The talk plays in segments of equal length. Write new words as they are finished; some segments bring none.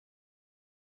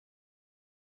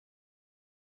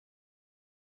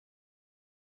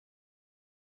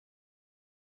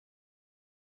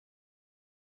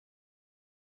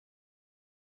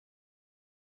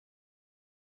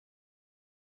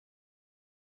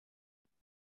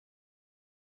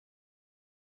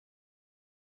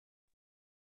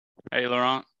Hey,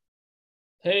 Laurent,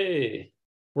 Hey,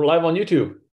 we're live on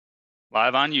YouTube.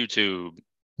 live on YouTube.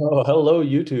 Oh, hello,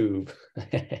 YouTube.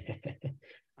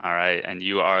 All right, and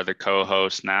you are the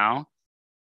co-host now.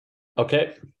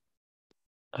 Okay,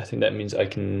 I think that means I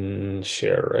can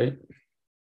share, right?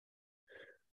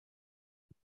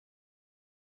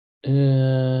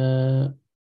 Uh,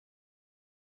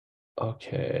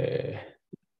 okay.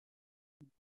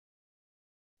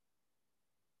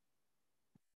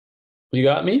 You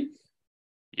got me?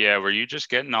 Yeah, were you just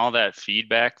getting all that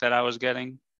feedback that I was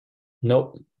getting?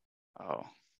 Nope. Oh,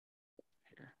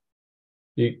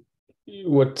 here. You,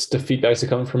 what's the feedback that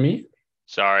coming from me?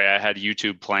 Sorry, I had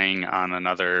YouTube playing on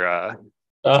another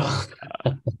Oh.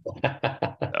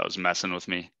 that was messing with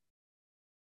me.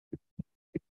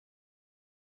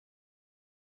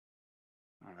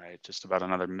 All right, just about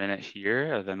another minute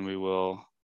here, and then we will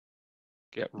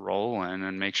get rolling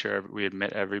and make sure we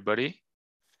admit everybody.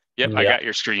 Yep, I Yeah, got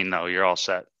your screen though. You're all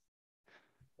set.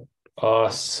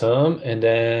 awesome. And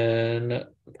then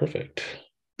perfect.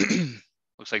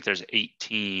 Looks like there's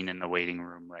 18 in the waiting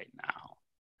room right now.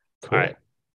 All right, Cool.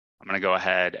 I'm gonna go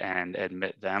ahead and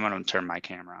admit them. I'm gonna turn my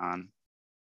camera on.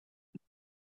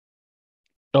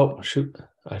 Oh, shoot.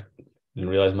 I didn't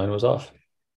realize mine was off.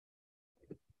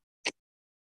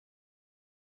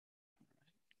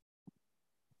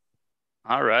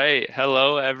 All right.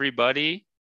 Hello, everybody.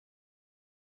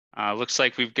 Looks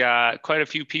like we've got quite a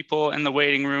few people in the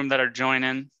waiting room that are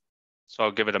joining. So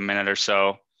I'll give it a minute or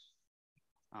so.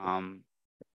 Um,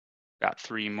 got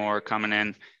 3 more coming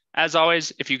in. As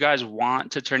always, if you guys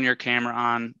want to turn your camera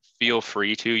on, feel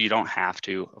free to. You don't have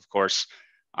to, of course.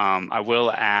 I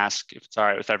will ask, if it's all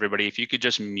right with everybody, if you could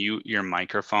just mute your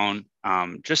microphone,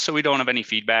 just so we don't have any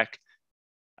feedback.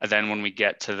 And then when we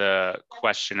get to the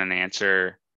question and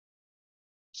answer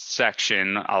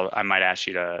section, I might ask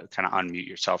you to kind of unmute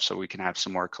yourself so we can have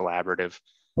some more collaborative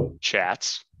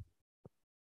chats.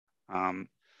 Um,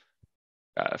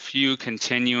 a few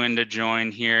continuing to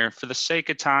join here for the sake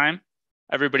of time.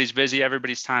 Everybody's busy,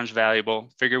 everybody's time's valuable.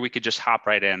 Figure we could just hop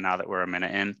right in now that we're a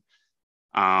minute in.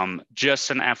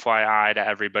 Just an FYI to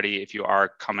everybody, if you are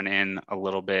coming in a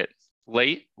little bit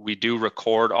late, we do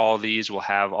record all these. We'll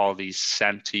have all these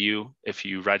sent to you if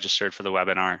you registered for the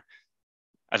webinar.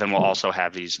 And then we'll also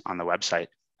have these on the website.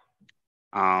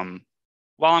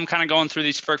 While I'm kind of going through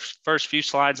these first few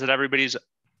slides that everybody's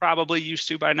probably used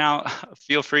to by now,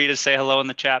 feel free to say hello in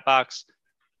the chat box.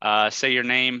 Say your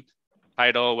name,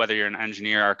 title, whether you're an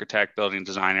engineer, architect, building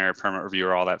designer, permit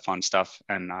reviewer, all that fun stuff,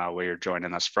 and where you're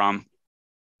joining us from.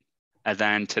 And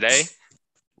then today,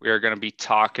 we are going to be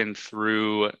talking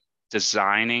through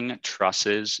designing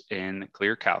trusses in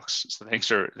ClearCalcs. So thanks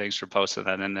for posting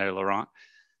that in there, Laurent.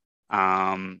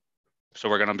 So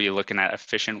we're going to be looking at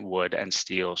efficient wood and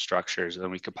steel structures. And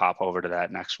then we could pop over to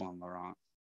that next one, Laurent.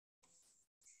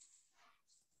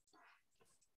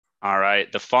 All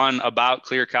right. The fun about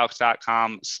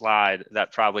clearcalcs.com slide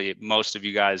that probably most of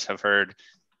you guys have heard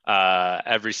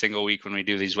every single week when we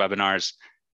do these webinars.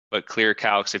 But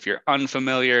ClearCalcs, if you're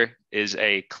unfamiliar, is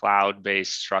a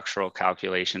cloud-based structural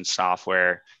calculation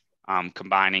software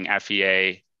combining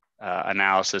FEA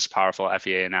analysis, powerful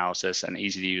FEA analysis, and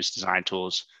easy-to-use design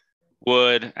tools.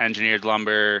 Wood, engineered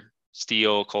lumber,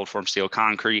 steel, cold form steel,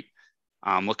 concrete.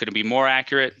 Looking to be more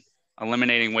accurate,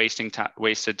 eliminating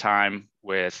wasted time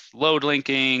with load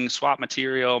linking, swap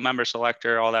material, member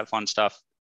selector, all that fun stuff.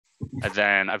 And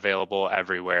then available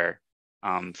everywhere.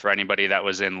 For anybody that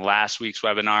was in last week's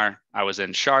webinar, I was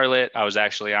in Charlotte. I was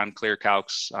actually on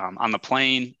ClearCalcs on the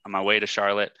plane on my way to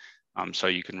Charlotte. So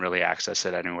you can really access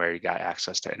it anywhere you got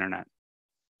access to internet.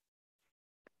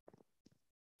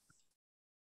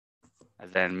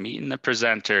 And then meeting the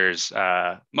presenters.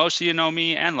 Most of you know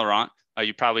me and Laurent.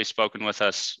 You've probably spoken with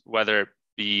us, whether it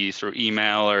be through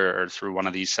email or through one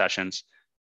of these sessions.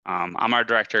 I'm our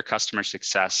director of customer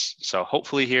success. So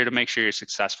hopefully here to make sure you're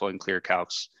successful in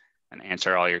ClearCalcs and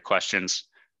answer all your questions.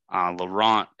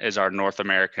 Laurent is our North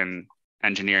American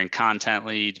engineering content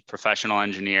lead, professional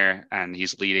engineer, and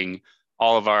he's leading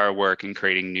all of our work in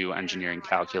creating new engineering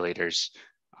calculators,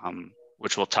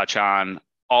 which we'll touch on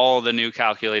all the new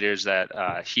calculators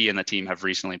that he and the team have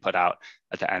recently put out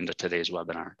at the end of today's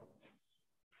webinar.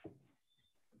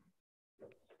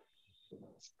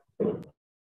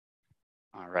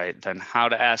 All right, then how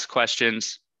to ask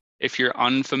questions. If you're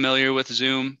unfamiliar with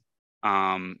Zoom,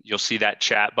 you'll see that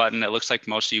chat button. It looks like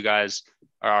most of you guys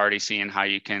are already seeing how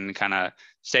you can kind of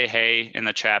say hey in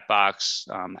the chat box,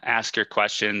 ask your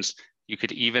questions. You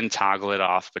could even toggle it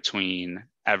off between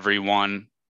everyone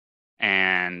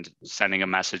and sending a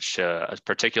message to a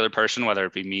particular person, whether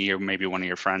it be me or maybe one of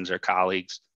your friends or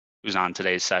colleagues who's on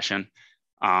today's session.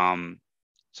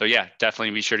 So yeah,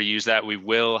 definitely be sure to use that. We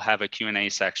will have a Q&A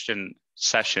session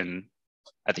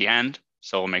at the end.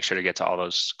 So we'll make sure to get to all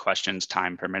those questions,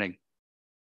 time permitting.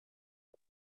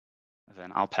 And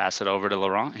then I'll pass it over to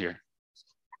Laurent here.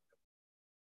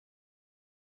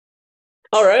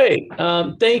 All right.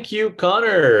 Thank you,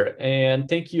 Connor. And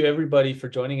thank you, everybody, for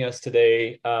joining us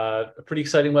today. A pretty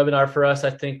exciting webinar for us. I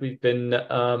think we've been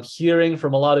hearing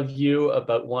from a lot of you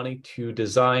about wanting to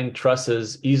design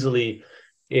trusses easily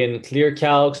in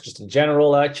ClearCalcs, just in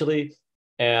general, actually,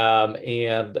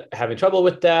 and having trouble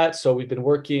with that. So we've been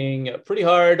working pretty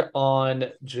hard on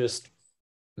just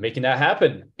making that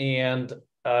happen. And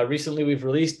recently we've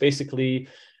released basically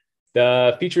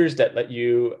the features that let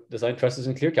you design trusses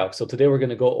in ClearCalcs. So today we're going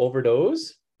to go over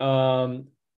those.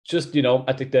 Just,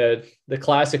 I think the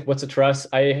classic, what's a truss?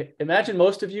 I imagine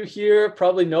most of you here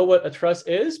probably know what a truss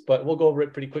is, but we'll go over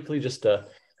it pretty quickly just to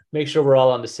make sure we're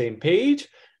all on the same page.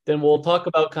 Then we'll talk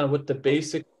about kind of what the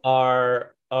basics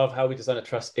are of how we design a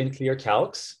truss in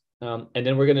ClearCalcs. And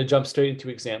then we're going to jump straight into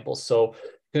examples. So I'm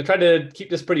going to try to keep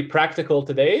this pretty practical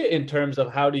today in terms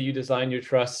of how do you design your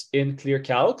truss in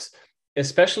ClearCalcs.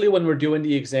 Especially when we're doing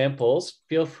the examples,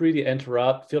 feel free to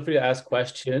interrupt, feel free to ask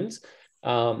questions.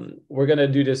 We're going to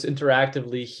do this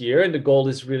interactively here. And the goal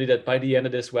is really that by the end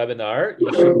of this webinar,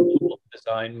 you should be able to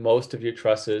design most of your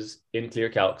trusses in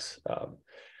ClearCalcs.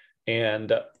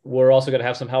 And we're also going to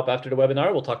have some help after the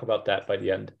webinar. We'll talk about that by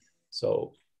the end.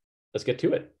 So let's get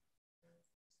to it.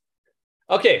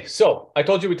 Okay, so I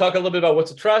told you we talk a little bit about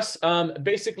what's a truss.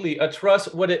 Basically, a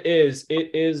truss, what it is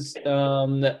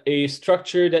a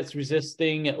structure that's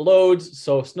resisting loads,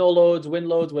 so snow loads, wind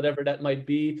loads, whatever that might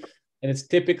be, and it's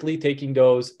typically taking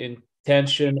those in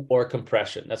tension or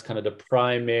compression. That's kind of the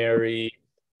primary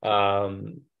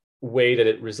way that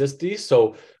it resists these.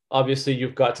 So obviously,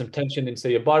 you've got some tension in,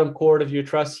 say, a bottom chord of your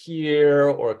truss here,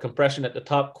 or a compression at the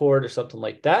top chord, or something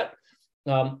like that.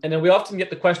 And then we often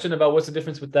get the question about what's the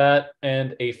difference with that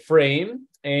and a frame.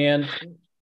 And,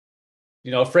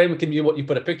 a frame can be what you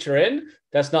put a picture in.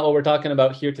 That's not what we're talking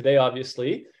about here today,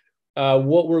 obviously.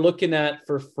 What we're looking at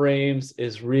for frames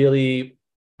is really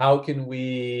how can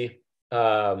we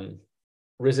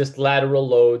resist lateral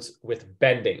loads with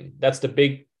bending. That's the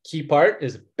big key part,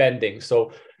 is bending.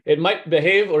 So it might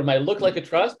behave or it might look like a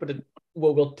truss, but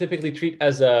what we'll typically treat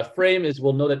as a frame is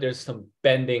we'll know that there's some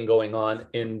bending going on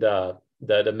in the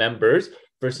members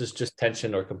versus just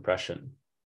tension or compression.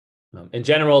 In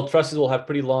general, trusses will have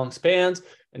pretty long spans,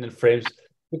 and then frames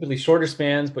typically shorter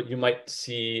spans, but you might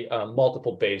see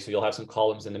multiple bays. So you'll have some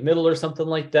columns in the middle or something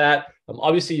like that.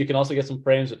 Obviously, you can also get some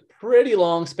frames with pretty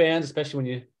long spans, especially when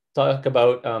you talk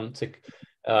about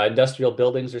industrial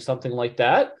buildings or something like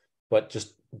that, but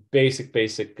just basic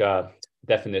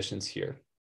definitions here.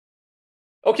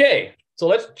 Okay. So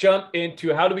let's jump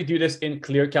into how do we do this in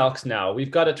ClearCalcs now.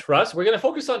 We've got a truss. We're going to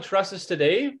focus on trusses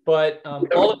today, but all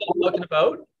of that I'm talking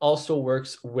about also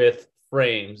works with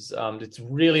frames. It's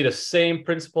really the same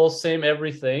principle, same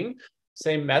everything,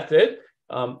 same method.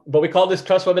 But we call this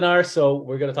truss webinar, so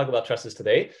we're going to talk about trusses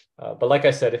today. But like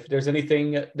I said, if there's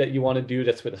anything that you want to do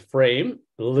that's with a frame,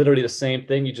 literally the same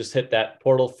thing, you just hit that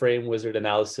portal frame wizard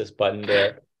analysis button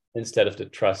there instead of the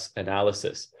truss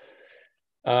analysis.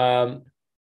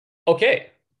 Okay,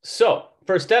 so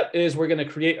first step is we're going to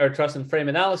create our truss and frame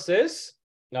analysis.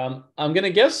 I'm going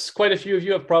to guess quite a few of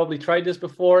you have probably tried this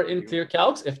before in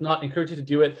ClearCalcs. If not, encourage you to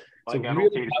do it. I got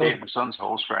really to stay at my son's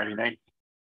house Friday night.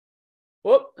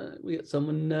 Whoop, we got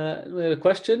someone, we had a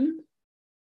question.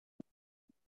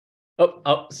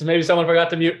 Oh, so maybe someone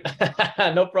forgot to mute.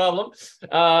 No problem.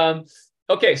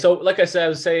 Okay, so like I said, I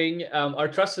was saying, our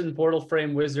truss and portal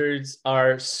frame wizards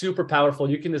are super powerful.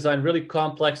 You can design really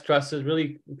complex trusses,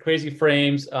 really crazy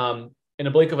frames. In a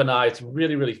blink of an eye, it's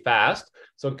really, really fast.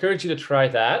 So I encourage you to try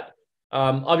that.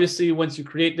 Obviously, once you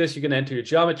create this, you're going to enter your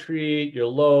geometry, your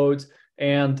loads,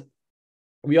 and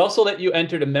we also let you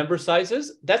enter the member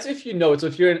sizes. That's if you know it. So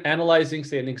if you're analyzing,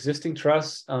 say, an existing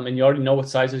truss, and you already know what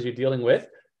sizes you're dealing with,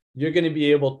 you're going to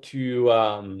be able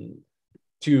to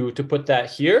put that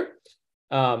here.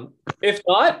 If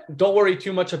not, don't worry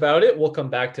too much about it. We'll come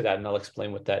back to that and I'll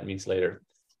explain what that means later.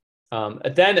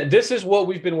 Then this is what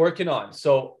we've been working on.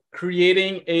 So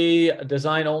creating a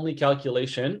design only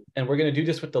calculation, and we're going to do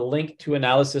this with the link to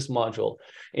analysis module.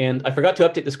 And I forgot to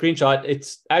update the screenshot.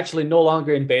 It's actually no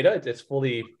longer in beta. It's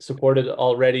fully supported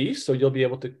already. So you'll be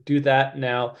able to do that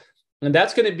now. And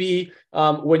that's going to be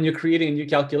when you're creating a new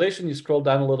calculation, you scroll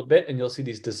down a little bit and you'll see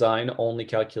these design only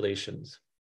calculations.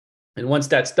 And once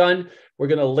that's done, we're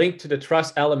going to link to the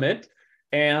truss element.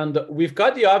 And we've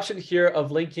got the option here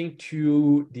of linking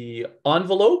to the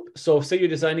envelope. So say you're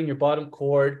designing your bottom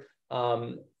chord,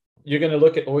 we're going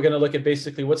to look at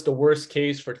basically what's the worst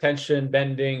case for tension,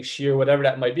 bending, shear, whatever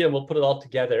that might be, and we'll put it all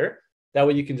together. That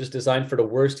way you can just design for the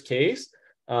worst case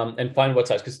and find what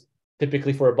size. Because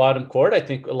typically for a bottom chord, I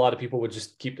think a lot of people would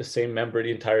just keep the same member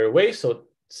the entire way. So it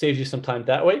saves you some time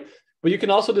that way. But you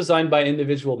can also design by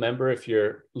individual member if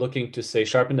you're looking to, say,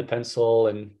 sharpen the pencil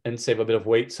and save a bit of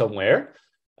weight somewhere.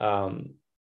 And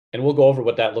we'll go over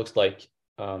what that looks like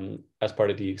as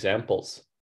part of the examples.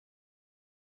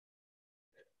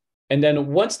 And then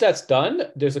once that's done,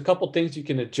 there's a couple things you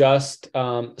can adjust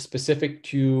specific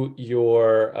to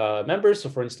your members. So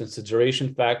for instance, the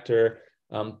duration factor,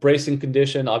 bracing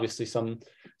condition. Obviously, some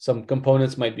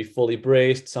components might be fully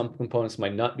braced, some components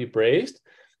might not be braced.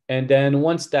 And then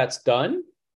once that's done,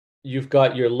 you've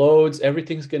got your loads.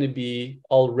 Everything's going to be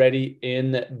already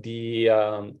in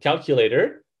the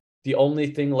calculator. The only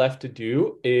thing left to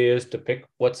do is to pick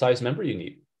what size member you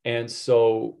need. And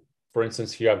so, for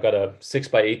instance, here I've got a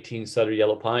 6x18 Sutter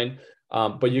yellow pine,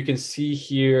 but you can see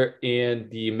here in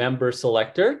the member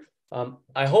selector.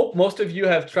 I hope most of you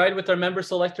have tried with our member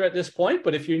selector at this point,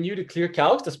 but if you're new to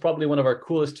ClearCalcs, that's probably one of our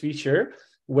coolest features,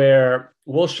 where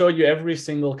we'll show you every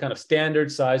single kind of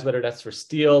standard size, whether that's for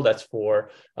steel, that's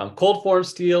for cold form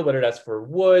steel, whether that's for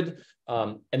wood.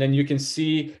 And then you can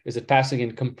see, is it passing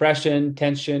in compression,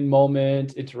 tension,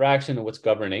 moment, interaction, and what's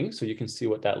governing. So you can see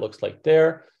what that looks like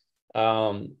there.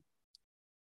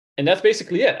 And that's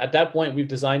basically it. At that point, we've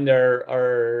designed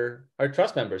our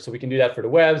truss members. So we can do that for the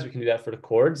webs, we can do that for the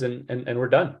cords, and we're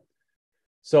done.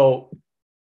 So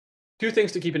two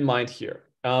things to keep in mind here.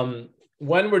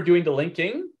 When we're doing the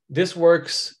linking, this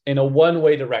works in a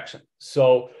one-way direction.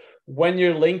 So when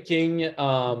you're linking,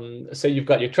 say you've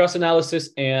got your truss analysis,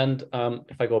 and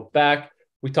if I go back,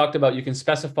 we talked about you can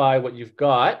specify what you've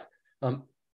got.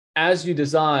 As you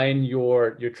design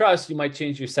your truss, you might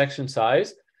change your section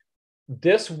size.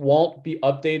 This won't be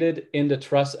updated in the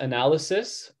truss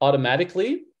analysis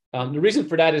automatically. The reason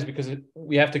for that is because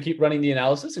we have to keep running the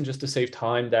analysis, and just to save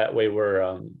time, that way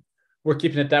we're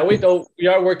keeping it that way, though we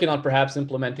are working on perhaps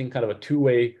implementing kind of a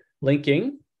two-way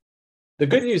linking. The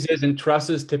good news is in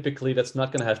trusses, typically that's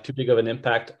not going to have too big of an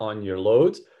impact on your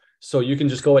loads. So you can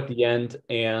just go at the end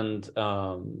and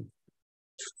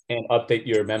update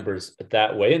your members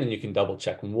that way, and then you can double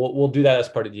check. And we'll do that as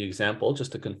part of the example,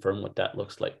 just to confirm what that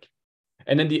looks like.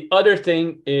 And then the other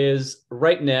thing is,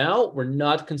 right now, we're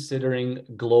not considering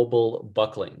global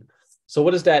buckling. So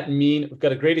what does that mean? We've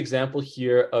got a great example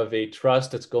here of a truss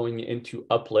that's going into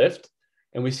uplift,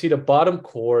 and we see the bottom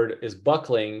chord is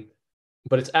buckling,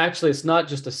 but it's not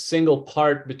just a single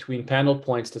part between panel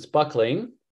points that's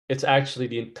buckling. It's actually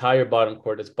the entire bottom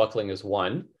chord that's buckling as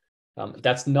one.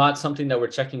 That's not something that we're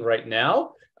checking right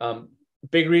now.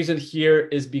 Big reason here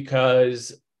is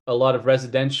because a lot of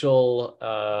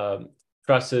residential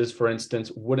trusses, for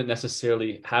instance, wouldn't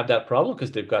necessarily have that problem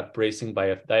because they've got bracing by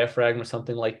a diaphragm or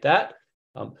something like that.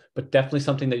 But definitely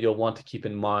something that you'll want to keep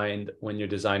in mind when you're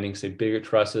designing, say, bigger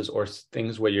trusses or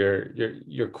things where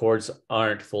your cords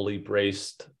aren't fully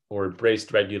braced or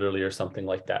braced regularly or something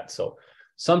like that. So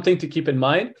something to keep in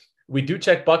mind. We do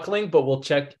check buckling, but we'll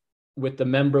check with the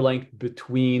member length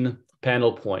between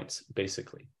panel points,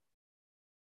 basically.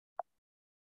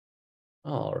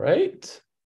 All right.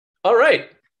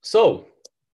 So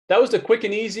that was the quick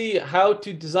and easy how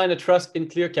to design a truss in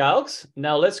ClearCalcs.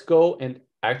 Now let's go and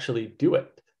actually do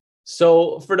it.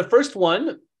 So for the first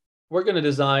one, we're going to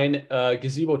design a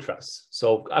gazebo truss.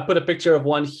 So I put a picture of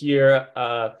one here.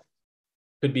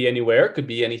 Could be anywhere, could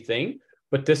be anything,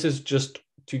 but this is just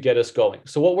to get us going.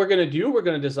 So what we're going to do, we're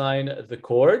going to design the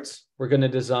cords. We're going to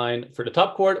design for the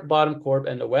top chord, bottom chord,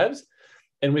 and the webs.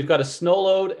 And we've got a snow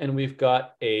load, and we've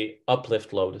got a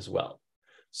uplift load as well.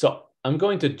 So I'm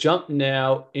going to jump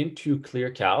now into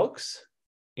ClearCalcs,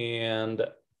 and if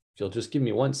you'll just give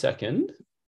me 1 second.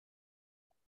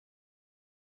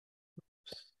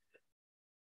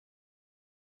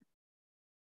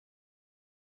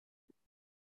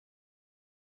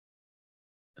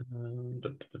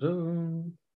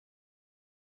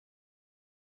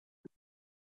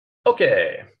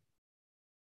 Okay.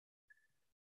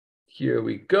 Here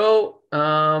we go.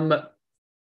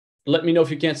 Let me know if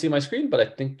you can't see my screen, but I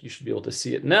think you should be able to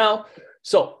see it now.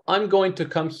 So I'm going to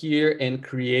come here and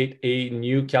create a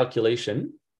new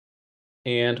calculation.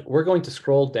 And we're going to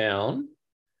scroll down,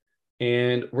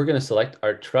 and we're going to select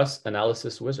our truss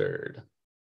analysis wizard.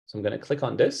 So I'm going to click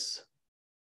on this.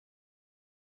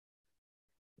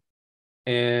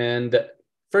 And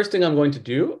first thing I'm going to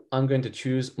do, I'm going to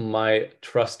choose my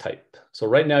truss type. So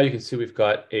right now you can see we've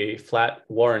got a flat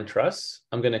Warren truss.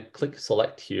 I'm going to click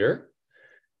select here.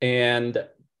 And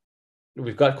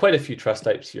we've got quite a few truss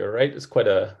types here, right? It's quite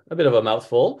a bit of a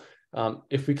mouthful.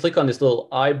 If we click on this little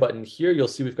I button here, you'll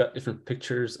see we've got different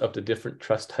pictures of the different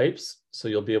truss types. So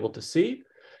you'll be able to see.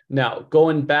 Now,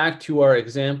 going back to our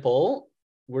example,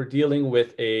 we're dealing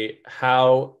with a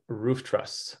Howe roof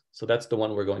truss. So that's the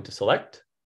one we're going to select.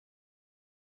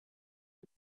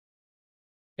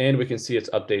 And we can see it's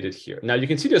updated here. Now you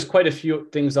can see there's quite a few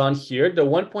things on here. The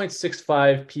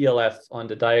 1.65 PLF on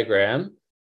the diagram,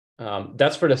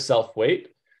 that's for the self-weight.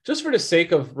 Just for the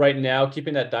sake of right now,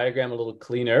 keeping that diagram a little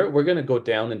cleaner, we're going to go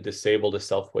down and disable the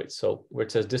self-weight. So where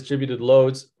it says distributed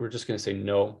loads, we're just going to say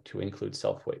no to include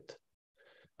self-weight.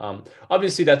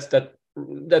 Obviously,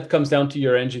 that comes down to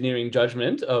your engineering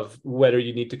judgment of whether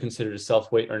you need to consider the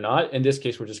self-weight or not. In this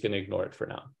case, we're just going to ignore it for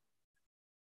now.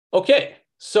 Okay,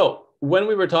 so when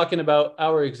we were talking about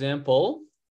our example,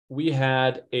 we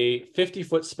had a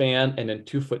 50-foot span and then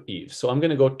 2-foot eaves. So I'm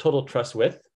going to go total truss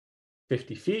width,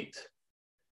 50 feet,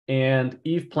 and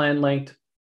eave plan length,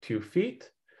 2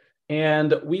 feet.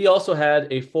 And we also had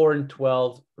a 4 and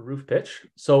 12 roof pitch.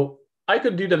 So I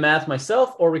could do the math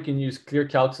myself, or we can use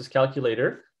ClearCalcs'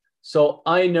 calculator. So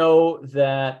I know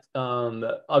that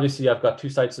obviously I've got 2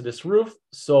 sides to this roof.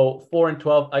 So 4 and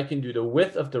 12, I can do the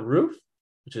width of the roof,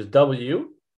 which is W,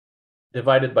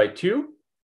 divided by 2.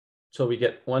 So we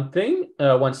get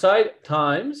one side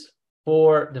times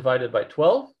 4 divided by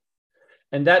 12.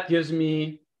 And that gives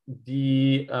me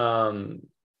the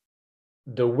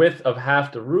width of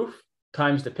half the roof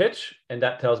times the pitch. And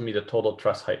that tells me the total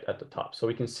truss height at the top. So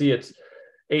we can see it's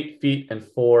 8 feet and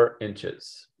 4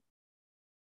 inches.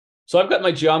 So I've got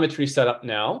my geometry set up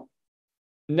now.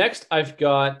 Next, I've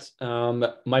got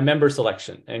my member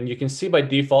selection. And you can see by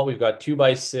default, we've got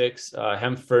 2x6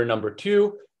 Hemfer number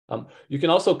 2. You can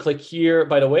also click here.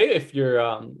 By the way, if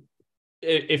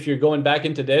you're going back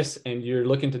into this and you're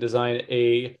looking to design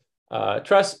a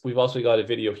truss, we've also got a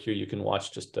video here you can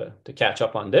watch just to catch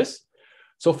up on this.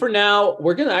 So for now,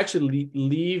 we're going to actually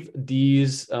leave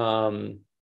these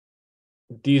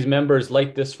members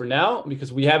like this for now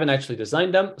because we haven't actually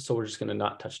designed them. So we're just going to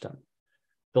not touch them.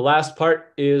 The last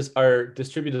part is our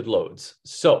distributed loads.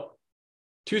 So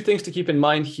 2 things to keep in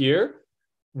mind here.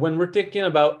 When we're thinking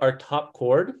about our top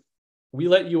chord, we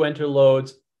let you enter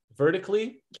loads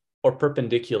vertically or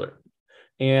perpendicular.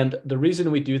 And the reason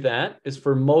we do that is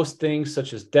for most things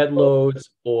such as dead loads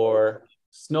or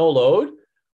snow load,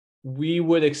 we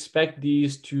would expect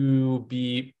these to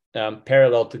be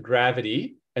parallel to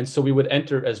gravity. And so we would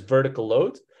enter as vertical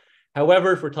loads.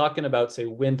 However, if we're talking about, say,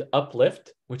 wind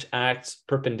uplift, which acts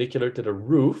perpendicular to the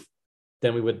roof,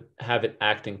 then we would have it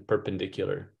acting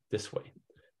perpendicular this way.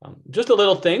 Just a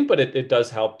little thing, but it does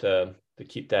help to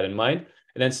keep that in mind.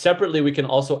 And then separately, we can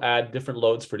also add different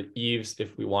loads for the eaves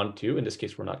if we want to. In this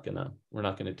case, we're not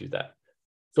gonna do that.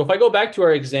 So if I go back to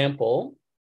our example,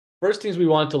 first things we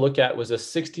wanted to look at was a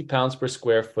 60 pounds per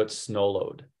square foot snow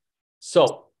load.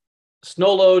 So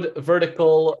snow load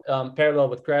vertical parallel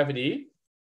with gravity.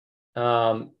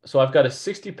 So I've got a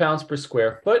 60 pounds per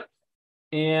square foot.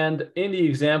 And in the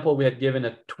example, we had given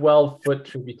a 12-foot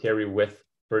tributary width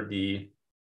for the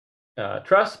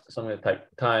truss. So I'm going to type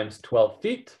times 12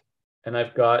 feet. And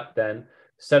I've got then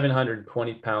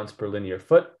 720 pounds per linear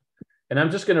foot. And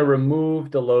I'm just going to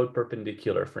remove the load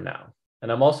perpendicular for now.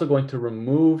 And I'm also going to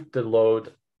remove the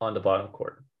load on the bottom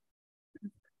chord.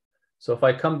 So if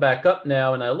I come back up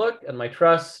now and I look at my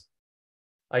truss,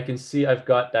 I can see I've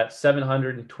got that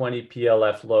 720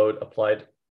 PLF load applied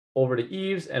over the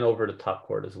eaves and over the top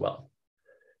chord as well.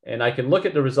 And I can look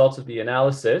at the results of the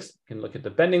analysis. I can look at the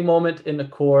bending moment in the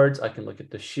chords. I can look at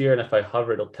the shear. And if I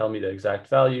hover, it'll tell me the exact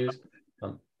values.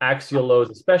 Axial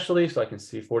loads especially. So I can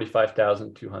see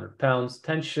 45,200 pounds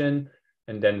tension.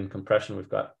 And then in compression, we've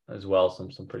got as well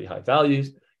some pretty high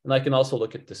values. And I can also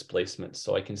look at displacement.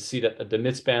 So I can see that at the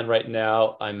midspan right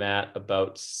now, I'm at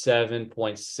about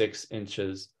 7.6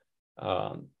 inches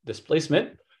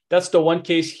displacement. That's the one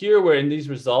case here where in these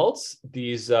results,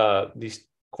 these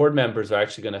chord members are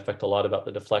actually going to affect a lot about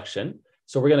the deflection.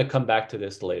 So we're going to come back to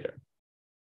this later.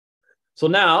 So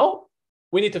now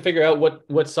we need to figure out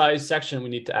what size section we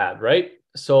need to add, right?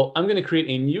 So I'm going to create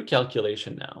a new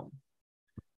calculation now.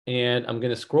 And I'm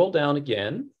going to scroll down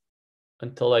again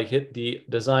until I hit the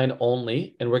design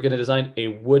only. And we're going to design a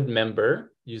wood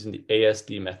member using the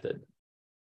ASD method.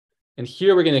 And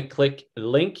here we're going to click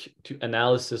link to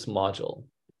analysis module.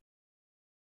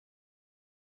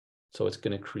 So it's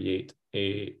going to create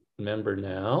a member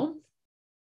now.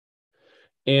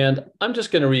 And I'm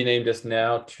just going to rename this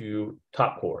now to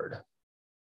top chord.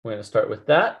 We're going to start with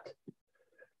that.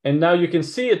 And now you can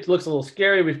see it looks a little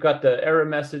scary. We've got the error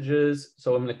messages.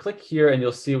 So I'm going to click here and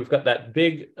you'll see we've got that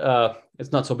big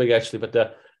It's not so big actually, but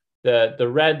the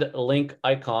red link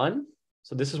icon.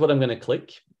 So this is what I'm going to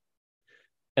click.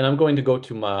 And I'm going to go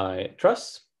to my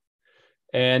truss.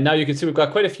 And now you can see we've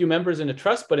got quite a few members in a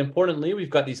truss, but importantly, we've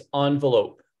got these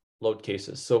envelope load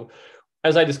cases. So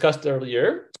as I discussed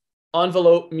earlier,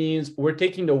 envelope means we're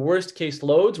taking the worst case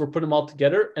loads, we're putting them all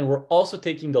together, and we're also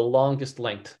taking the longest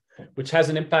length, which has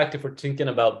an impact if we're thinking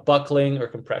about buckling or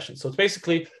compression. So it's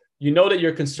basically, you know that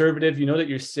you're conservative, you know that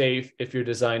you're safe if you're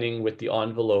designing with the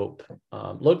envelope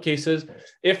load cases.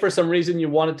 If for some reason you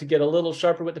wanted to get a little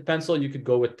sharper with the pencil, you could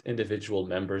go with individual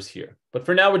members here. But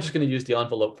for now, we're just going to use the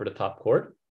envelope for the top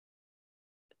chord.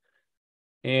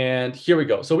 And here we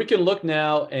go. So we can look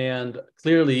now, and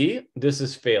clearly this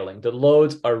is failing. The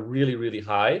loads are really, really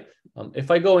high.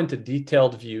 If I go into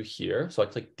detailed view here, so I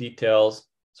click details,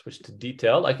 switch to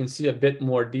detailed, I can see a bit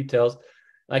more details.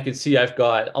 I can see I've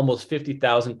got almost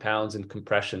 50,000 pounds in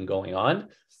compression going on.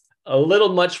 A little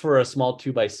much for a small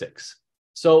 2x6.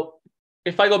 So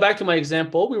if I go back to my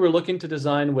example, we were looking to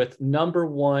design with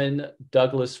 #1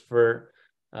 Douglas fir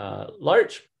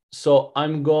larch. So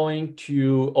I'm going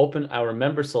to open our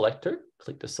member selector,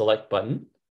 click the select button.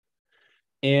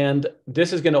 And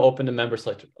this is going to open the member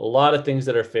selector. A lot of things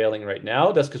that are failing right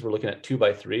now. That's because we're looking at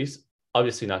 2x3s.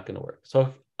 Obviously not going to work.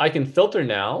 So I can filter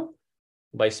now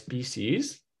by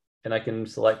species, and I can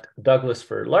select Douglas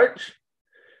fir larch.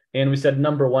 And we said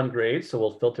 #1 grade, so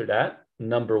we'll filter that,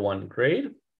 #1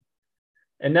 grade.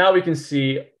 And now we can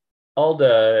see all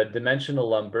the dimensional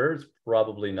lumber is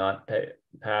probably not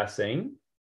passing.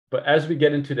 But as we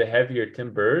get into the heavier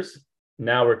timbers,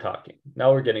 now we're talking.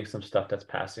 Now we're getting some stuff that's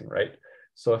passing, right?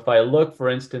 So if I look, for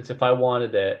instance, if I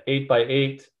wanted a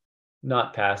 8x8,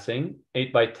 not passing,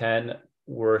 8x10,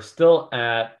 we're still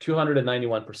at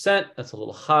 291%. That's a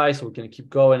little high, so we're going to keep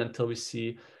going until we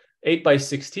see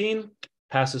 8x16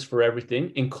 passes for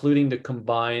everything, including the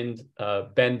combined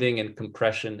bending and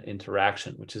compression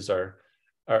interaction, which is our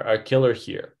killer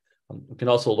here. We can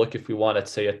also look if we want to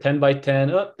say a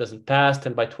 10x10, oh, doesn't pass,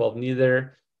 10x12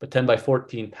 neither, but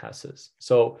 10x14 passes.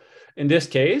 So in this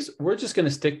case, we're just going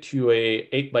to stick to a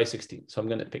 8x16. So I'm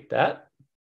going to pick that.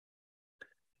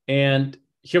 And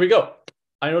here we go.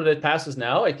 I know that it passes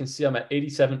now. I can see I'm at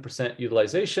 87%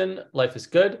 utilization. Life is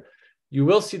good. You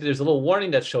will see that there's a little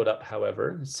warning that showed up,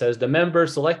 however. It says the member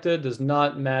selected does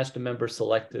not match the member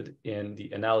selected in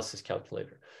the analysis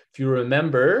calculator. If you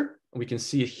remember, we can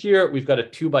see here, we've got a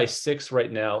 2x6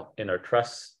 right now in our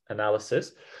truss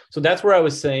analysis. So that's where I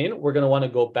was saying we're going to want to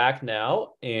go back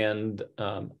now and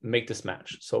make this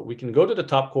match. So we can go to the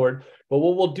top chord, but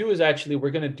what we'll do is actually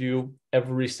we're going to do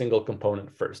every single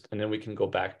component first, and then we can go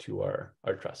back to our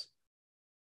truss.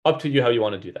 Up to you how you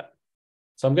want to do that.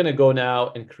 So I'm going to go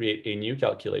now and create a new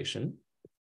calculation.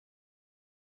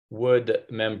 Wood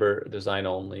member design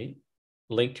only,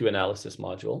 link to analysis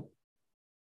module.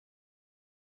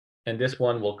 And this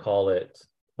one, we'll call it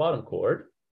bottom chord.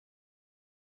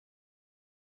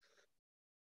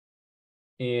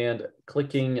 And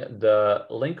clicking the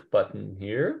link button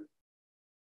here.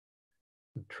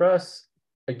 Truss,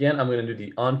 again, I'm going to do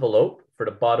the envelope for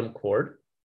the bottom chord.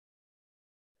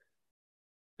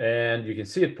 And you can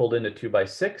see it pulled into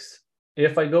 2x6.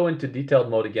 If I go into detailed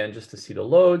mode again, just to see the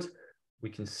loads, we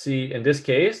can see in this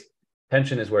case,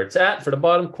 tension is where it's at. For the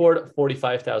bottom chord,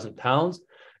 45,000 pounds.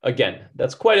 Again,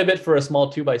 that's quite a bit for a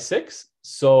small 2x6.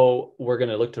 So we're going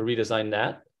to look to redesign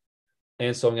that.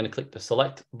 And so I'm going to click the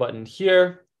select button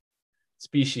here.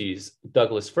 Species,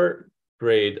 Douglas fir,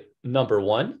 grade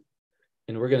 #1.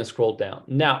 And we're going to scroll down.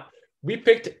 Now, we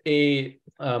picked a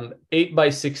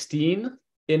 8x16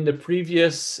 in the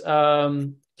previous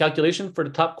calculation for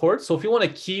the top chord. So if you want to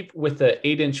keep with the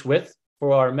 8-inch width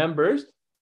for our members,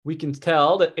 we can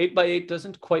tell that 8x8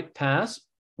 doesn't quite pass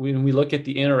when we look at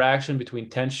the interaction between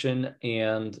tension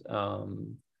and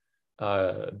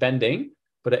bending,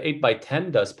 but an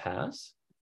 8x10 does pass.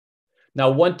 Now,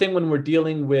 one thing when we're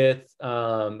dealing with,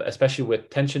 especially with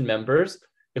tension members,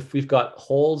 if we've got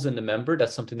holes in the member,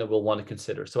 that's something that we'll want to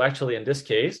consider. So actually, in this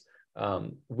case,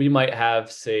 we might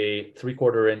have, say,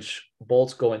 3/4 inch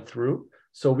bolts going through.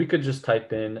 So we could just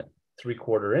type in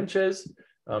 3/4 inches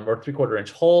or 3/4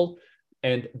 inch hole.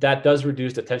 And that does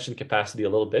reduce the tension capacity a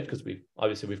little bit because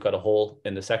we've got a hole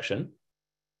in the section.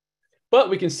 But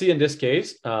we can see in this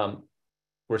case,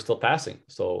 we're still passing.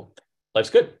 So life's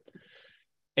good.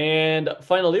 And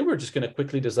finally, we're just going to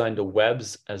quickly design the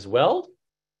webs as well.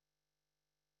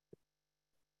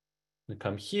 We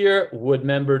come here, wood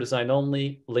member design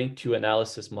only, link to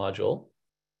analysis module.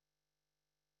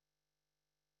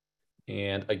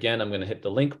 And again, I'm going to hit the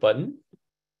link button,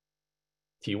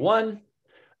 T1,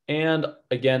 and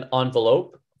again,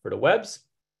 envelope for the webs.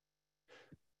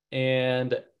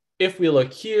 And if we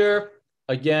look here,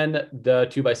 again, the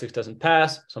 2x6 doesn't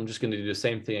pass. So I'm just going to do the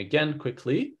same thing again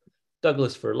quickly.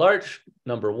 Douglas fir larch,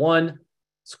 number 1.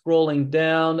 Scrolling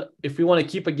down, if we want to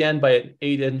keep again by an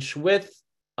 8-inch width,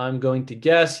 I'm going to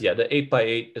guess, yeah, the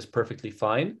 8x8 is perfectly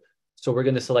fine. So we're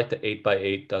going to select the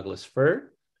 8x8 Douglas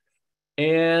fir.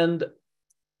 And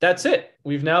that's it.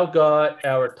 We've now got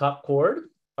our top chord,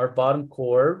 our bottom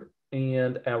chord,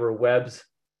 and our webs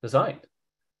designed.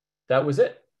 That was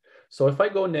it. So if I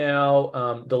go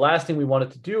now, the last thing we wanted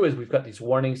to do is we've got these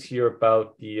warnings here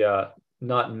about the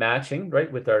not matching,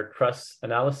 right, with our truss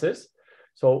analysis.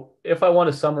 So if I want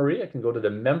a summary, I can go to the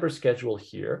member schedule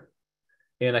here,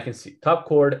 and I can see top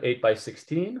chord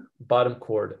 8x16, bottom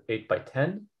chord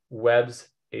 8x10, webs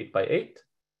 8x8.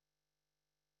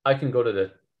 I can go to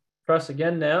the truss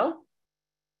again now,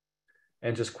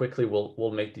 and just quickly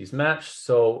we'll make these match.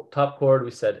 So top chord,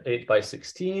 we said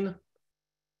 8x16,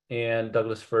 and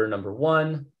Douglas fir number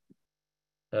 1.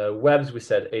 Webs, we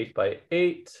said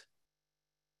 8x8.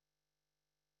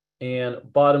 And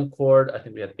bottom chord, I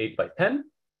think we had 8x10.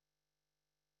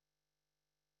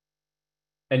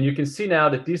 And you can see now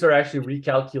that these are actually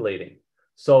recalculating.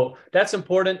 So that's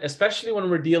important, especially when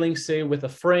we're dealing, say, with a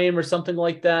frame or something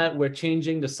like that, where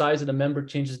changing the size of the member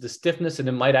changes the stiffness and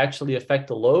it might actually affect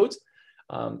the loads.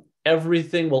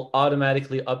 Everything will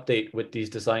automatically update with these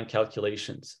design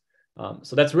calculations.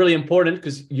 So that's really important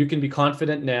because you can be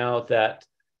confident now that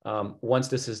once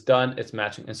this is done, it's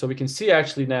matching. And so we can see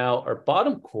actually now our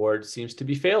bottom chord seems to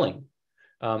be failing.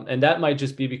 And that might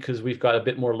just be because we've got a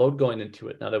bit more load going into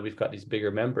it now that we've got these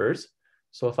bigger members.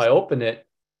 So if I open it,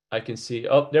 I can see,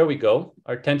 oh, there we go.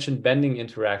 Our tension bending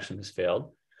interaction has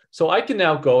failed. So I can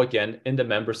now go again in the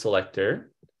member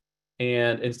selector.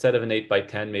 And instead of an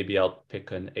 8x10, maybe I'll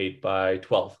pick an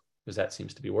 8x12 because that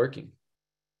seems to be working.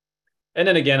 And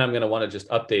then again, I'm going to want to just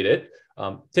update it.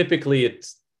 Typically,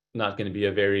 it's not going to be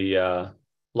a very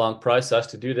long process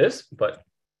to do this, but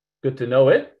good to know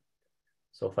it.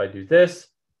 So if I do this,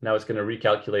 now it's going to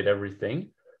recalculate everything,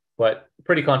 but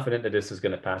pretty confident that this is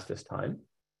going to pass this time.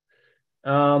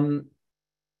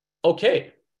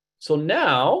 Okay, so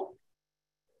now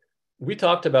we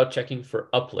talked about checking for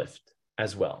uplift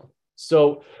as well.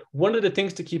 So one of the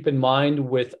things to keep in mind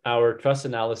with our truss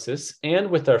analysis and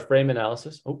with our frame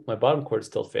analysis, oh, my bottom chord is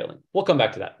still failing. We'll come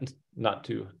back to that. Not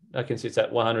too, I can see it's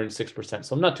at 106%,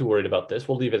 so I'm not too worried about this.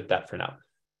 We'll leave it at that for now.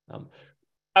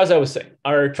 As I was saying,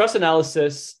 our truss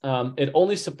analysis, it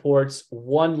only supports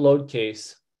one load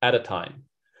case at a time.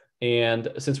 And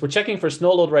since we're checking for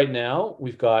snow load right now,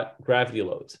 we've got gravity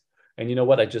loads. And you know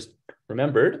what? I just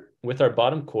remembered with our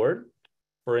bottom chord,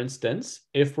 for instance,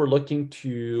 if we're looking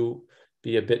to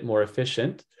be a bit more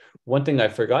efficient, one thing I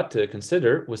forgot to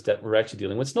consider was that we're actually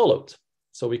dealing with snow loads.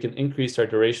 So we can increase our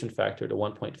duration factor to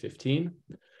 1.15.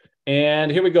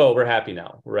 And here we go. We're happy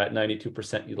now. We're at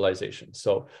 92% utilization.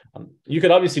 So you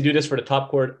could obviously do this for the top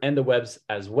chord and the webs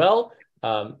as well.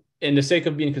 In the sake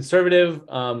of being conservative,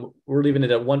 we're leaving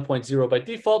it at 1.0 by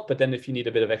default. But then if you need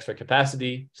a bit of extra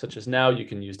capacity, such as now, you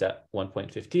can use that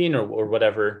 1.15 or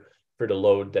whatever for the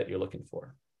load that you're looking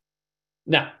for.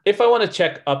 Now, if I want to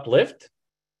check uplift,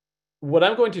 what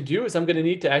I'm going to do is I'm going to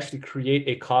need to actually create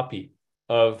a copy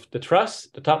of the truss,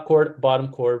 the top chord, bottom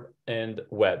chord, and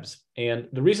webs. And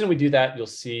the reason we do that, you'll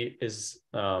see, is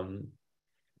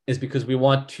because we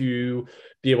want to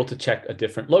be able to check a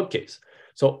different load case.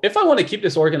 So if I want to keep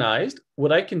this organized,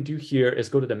 what I can do here is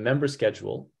go to the member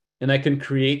schedule, and I can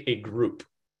create a group.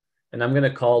 And I'm going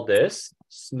to call this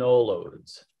snow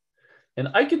loads. And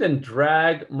I can then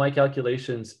drag my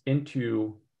calculations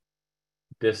into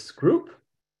this group.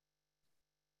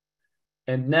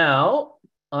 And now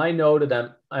I know that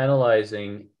I'm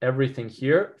analyzing everything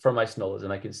here for my snow loads.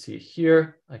 And I can see it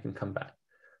here. I can come back.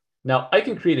 Now I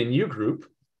can create a new group,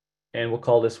 and we'll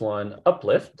call this one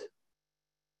uplift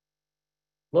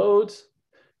loads.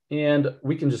 And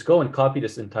we can just go and copy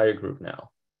this entire group now.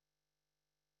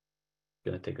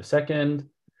 Going to take a second.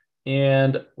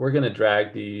 And we're going to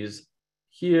drag these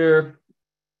here.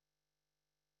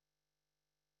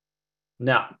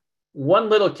 Now, one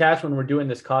little catch when we're doing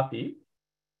this copy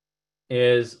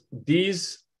is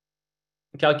these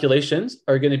calculations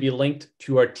are going to be linked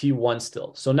to our T1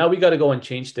 still. So now we got to go and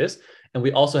change this. And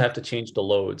we also have to change the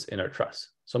loads in our truss.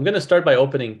 So I'm going to start by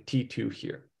opening T2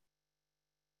 here.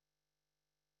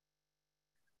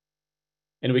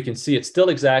 And we can see it's still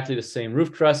exactly the same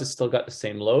roof truss. It's still got the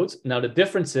same loads. Now the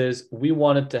difference is we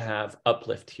wanted to have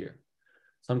uplift here.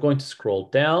 So I'm going to scroll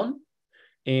down,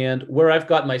 and where I've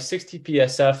got my 60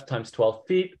 PSF times 12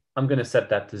 feet, I'm going to set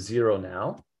that to 0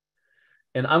 now.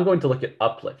 And I'm going to look at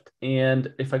uplift.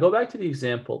 And if I go back to the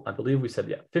example, I believe we said,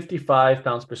 yeah, 55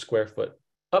 pounds per square foot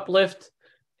uplift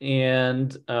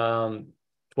and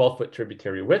 12-foot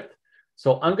tributary width.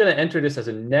 So I'm going to enter this as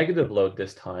a negative load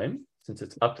this time, since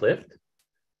it's uplift,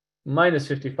 minus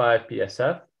 55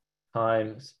 PSF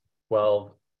times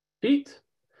 12 feet.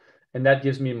 And that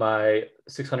gives me my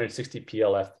 660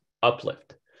 PLF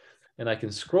uplift. And I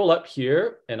can scroll up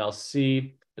here and I'll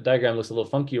see the diagram looks a little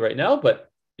funky right now, but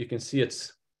you can see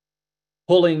it's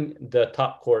pulling the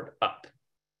top cord up.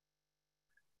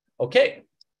 Okay,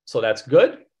 so that's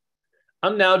good.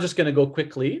 I'm now just going to go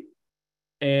quickly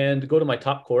and go to my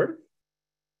top cord.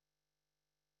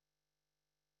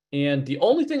 And the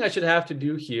only thing I should have to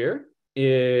do here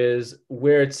is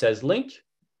where it says link,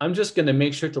 I'm just going to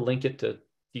make sure to link it to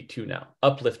T2 now.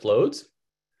 Uplift loads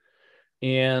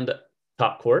and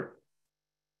top cord.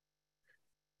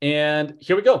 And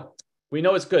here we go. We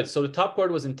know it's good. So the top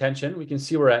cord was in tension. We can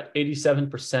see we're at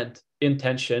 87% in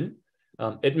tension.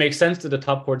 It makes sense that the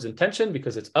top cord's in tension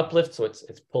because it's uplift, so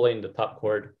it's pulling the top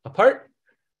cord apart.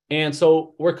 And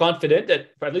so we're confident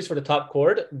that, at least for the top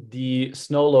cord, the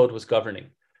snow load was governing.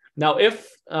 Now, if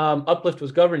uplift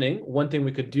was governing, one thing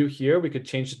we could do here, we could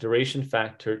change the duration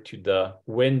factor to the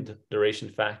wind duration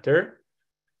factor.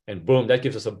 And boom, that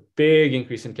gives us a big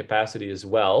increase in capacity as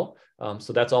well.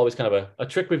 So that's always kind of a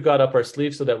trick we've got up our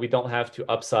sleeve so that we don't have to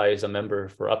upsize a member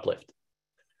for uplift.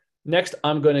 Next,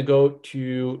 I'm going to go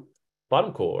to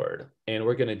bottom cord, and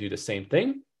we're going to do the same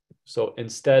thing. So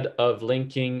instead of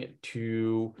linking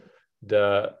to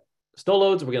the snow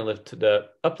loads, we're going to lift to the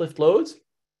uplift loads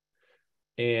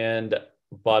and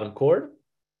bottom cord.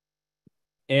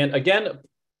 And again,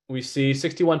 we see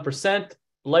 61%.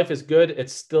 Life is good.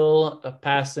 It's still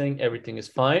passing. Everything is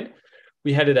fine.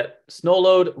 We had it at snow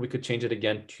load. We could change it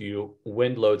again to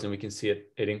wind loads, and we can see it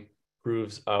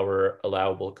improves our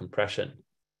allowable compression.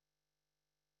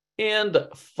 And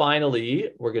finally,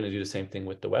 we're going to do the same thing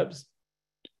with the webs.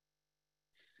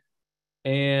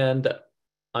 And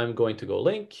I'm going to go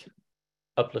link,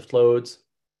 uplift loads,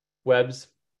 webs.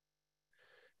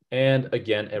 And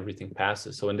again, everything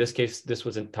passes. So in this case, this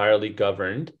was entirely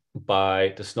governed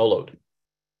by the snow load.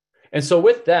 And so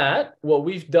with that, what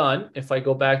we've done, if I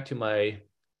go back to my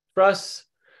truss,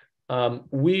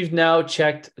 we've now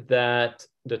checked that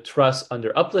the truss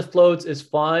under uplift loads is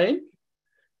fine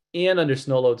and under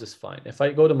snow loads is fine. If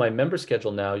I go to my member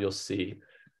schedule now, you'll see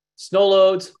snow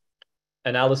loads,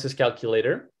 analysis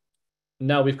calculator.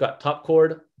 Now we've got top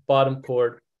cord, bottom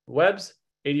cord, webs,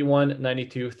 81,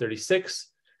 92, 36,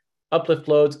 uplift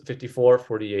loads, 54,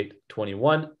 48,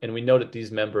 21. And we know that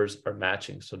these members are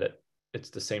matching so that it's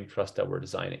the same truss that we're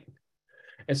designing.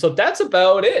 And so that's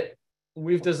about it.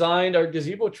 We've designed our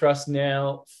gazebo truss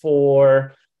now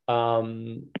for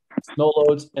snow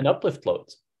loads and uplift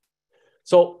loads.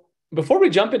 So before we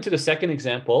jump into the second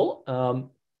example,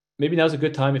 maybe now's a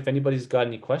good time. If anybody's got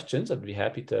any questions, I'd be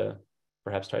happy to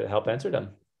perhaps try to help answer them.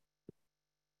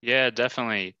 Yeah,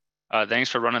 definitely. Thanks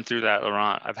for running through that,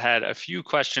 Laurent. I've had a few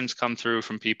questions come through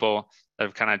from people that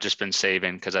have kind of just been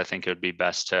saving because I think it would be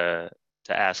best to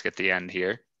ask at the end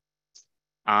here.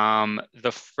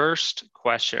 The first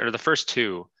question, or the first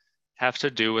two, have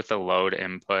to do with the load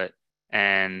input.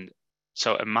 And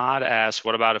so Ahmad asked,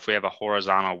 what about if we have a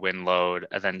horizontal wind load?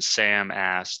 And then Sam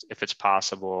asked if it's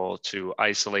possible to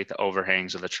isolate the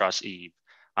overhangs of the truss eave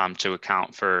to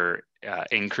account for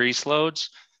increased loads.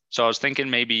 So I was thinking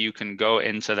maybe you can go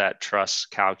into that truss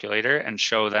calculator and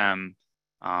show them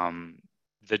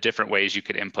the different ways you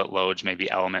could input loads,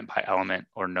 maybe element by element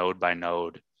or node by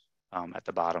node at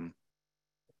the bottom.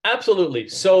 Absolutely.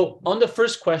 So on the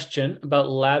first question about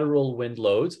lateral wind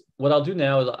loads, what I'll do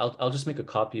now is I'll just make a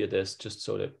copy of this just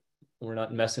so that we're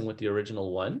not messing with the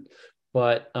original one.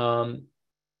 But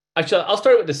actually, I'll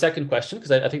start with the second question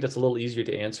because I think that's a little easier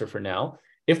to answer for now.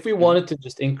 If we wanted to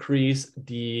just increase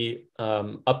the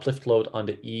uplift load on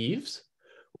the eaves,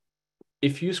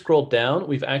 if you scroll down,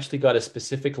 we've actually got a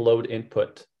specific load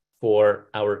input for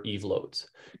our eave loads.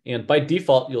 And by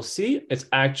default, you'll see it's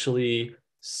actually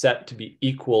set to be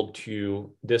equal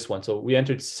to this one. So we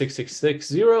entered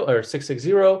 6660 or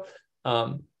 660,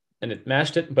 and it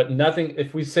matched it, but nothing.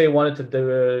 If we say wanted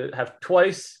to have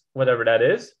twice, whatever that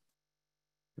is,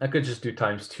 I could just do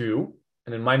times 2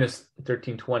 and then minus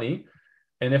 1320.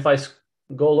 And if I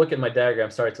go look at my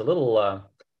diagram, sorry, it's a little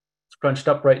scrunched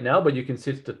up right now, but you can see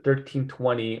it's the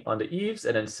 1320 on the eaves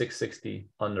and then 660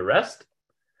 on the rest.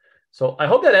 So I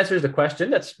hope that answers the question.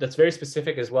 That's very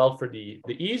specific as well for the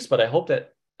eaves, but I hope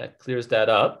that clears that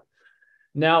up.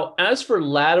 Now, as for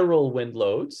lateral wind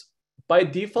loads, by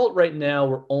default right now,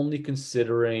 we're only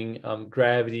considering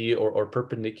gravity or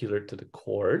perpendicular to the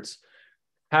cords.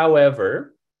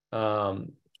 However,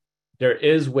 there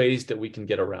is ways that we can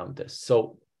get around this.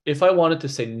 So if I wanted to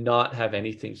say not have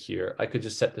anything here, I could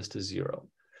just set this to 0.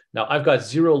 Now I've got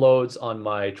 0 loads on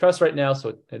my truss right now,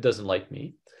 so it doesn't like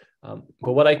me.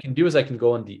 But what I can do is I can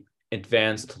go on the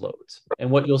advanced loads.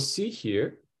 And what you'll see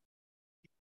here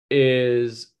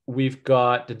is we've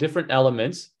got the different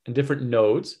elements and different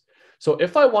nodes. So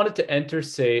if I wanted to enter,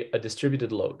 say, a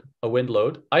distributed load, a wind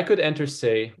load, I could enter,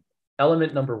 say,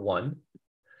 element number 1.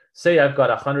 Say I've got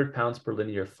 100 pounds per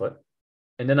linear foot.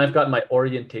 And then I've got my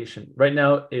orientation. Right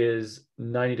now is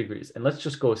 90 degrees. And let's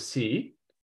just go see.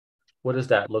 What does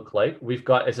that look like? We've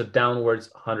got it's a downwards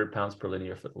 100 pounds per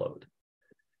linear foot load.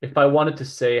 If I wanted to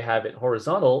say have it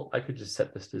horizontal, I could just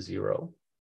set this to 0.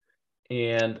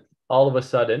 And all of a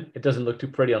sudden, it doesn't look too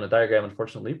pretty on the diagram,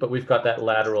 unfortunately, but we've got that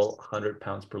lateral 100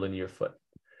 pounds per linear foot.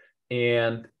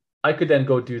 And I could then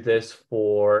go do this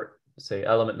for, say,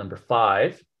 element number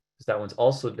 5, because that one's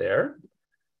also there.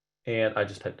 And I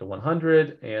just type the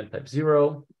 100 and type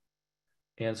 0.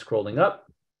 And scrolling up,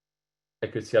 I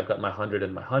could see I've got my 100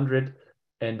 and my 100.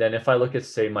 And then if I look at,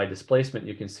 say, my displacement,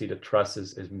 you can see the truss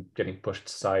is getting pushed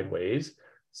sideways.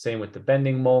 Same with the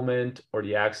bending moment, or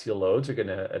the axial loads are going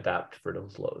to adapt for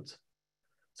those loads.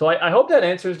 So I hope that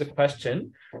answers the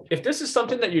question. If this is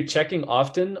something that you're checking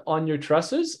often on your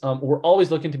trusses, we're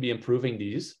always looking to be improving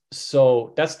these.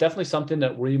 So that's definitely something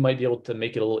that we might be able to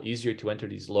make it a little easier to enter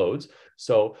these loads.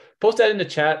 So post that in the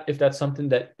chat if that's something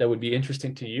that would be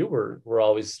interesting to you. We're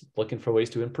always looking for ways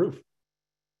to improve.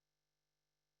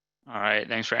 All right,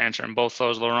 thanks for answering both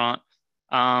those, Laurent.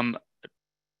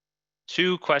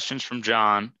 2 questions from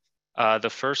John. The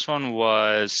first one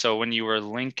was, so when you were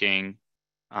linking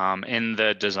in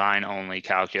the design only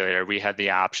calculator, we had the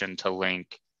option to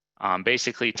link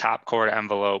basically top chord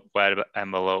envelope, web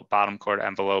envelope, bottom chord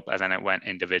envelope, and then it went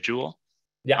individual.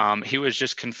 Yeah. He was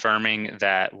just confirming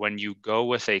that when you go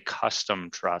with a custom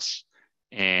truss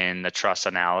in the truss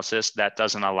analysis, that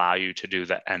doesn't allow you to do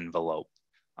the envelope.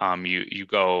 You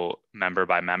go member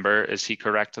by member. Is he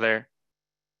correct there?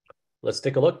 Let's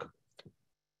take a look.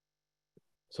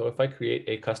 So if I create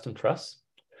a custom truss,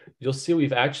 you'll see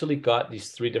we've actually got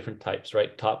these 3 different types,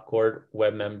 right? Top chord,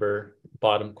 web member,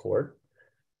 bottom chord.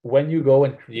 When you go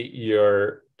and create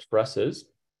your trusses,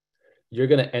 you're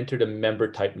going to enter the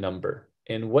member type number.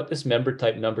 And what this member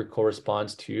type number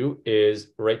corresponds to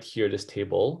is right here, this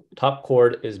table. Top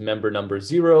chord is member number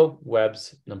 0,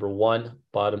 webs number 1,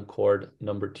 bottom chord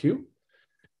number 2.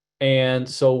 And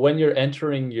so when you're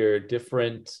entering your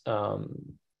different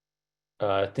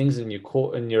things in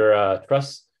your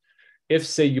truss, if,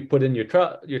 say, you put in your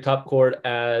top chord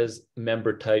as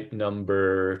member type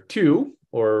number 2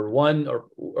 or 1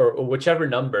 or whichever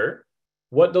number,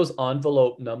 what those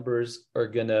envelope numbers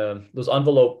are those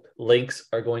envelope links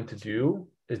are going to do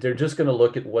is they're just going to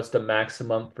look at what's the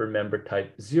maximum for member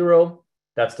type 0.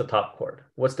 That's the top chord.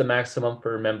 What's the maximum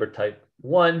for member type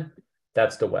 1?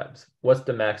 That's the webs. What's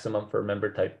the maximum for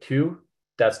member type 2?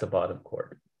 That's the bottom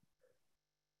chord.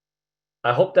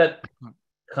 I hope that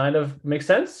kind of makes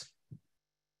sense.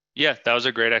 Yeah, that was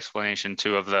a great explanation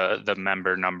too of the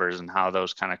member numbers and how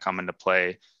those kind of come into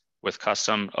play with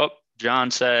custom. Oh,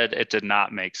 John said it did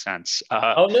not make sense.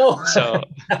 Oh no!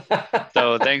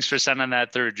 So thanks for sending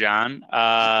that through, John.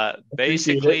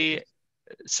 Basically,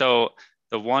 so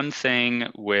the one thing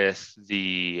with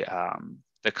the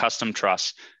custom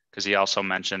truss, because he also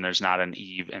mentioned there's not an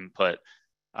Eve input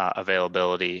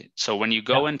availability. So when you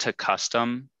go into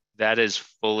custom, that is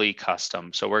fully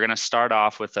custom. So we're going to start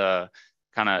off with a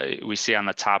kind of, we see on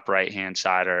the top right-hand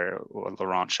side, or what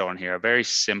Laurent's showing here, a very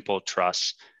simple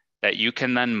truss that you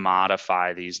can then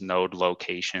modify these node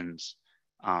locations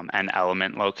and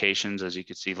element locations, as you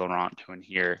can see Laurent doing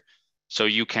here. So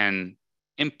you can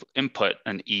input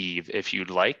an Eve if you'd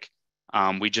like.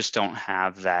 We just don't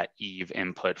have that Eve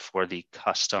input for the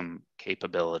custom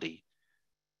capability.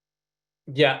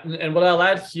 Yeah, and what I'll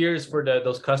add here is for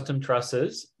those custom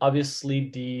trusses, obviously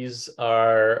these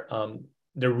are,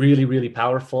 they're really, really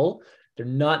powerful. They're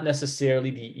not necessarily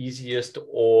the easiest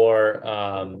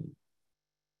or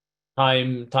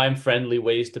time-friendly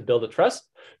ways to build a truss.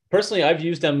 Personally, I've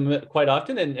used them quite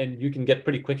often, and you can get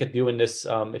pretty quick at doing this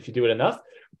if you do it enough.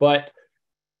 But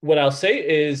what I'll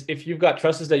say is if you've got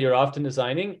trusses that you're often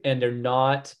designing and they're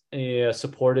not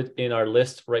supported in our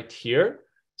list right here,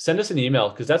 send us an email,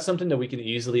 because that's something that we can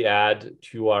easily add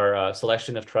to our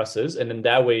selection of trusses. And then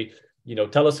that way,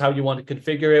 tell us how you want to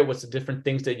configure it, what's the different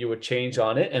things that you would change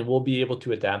on it, and we'll be able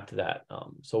to adapt to that.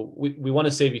 So we want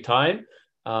to save you time.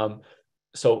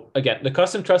 So again, the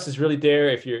custom truss is really there.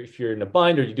 If you're in a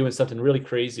bind or you're doing something really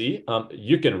crazy,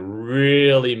 you can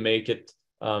really make it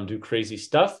do crazy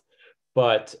stuff.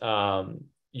 but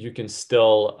you can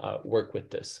still work with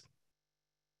this.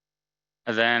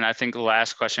 And then I think the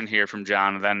last question here from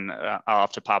John, and then I'll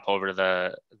have to pop over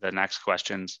to the next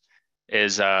questions,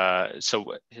 is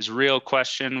so his real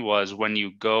question was, when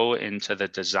you go into the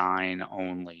design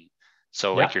only,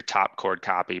 so like your top chord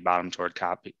copy, bottom chord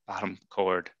copy, bottom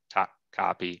chord, top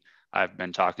copy, I've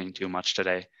been talking too much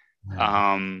today.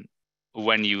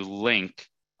 When you link,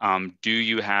 do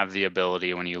you have the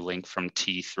ability when you link from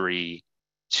T3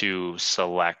 to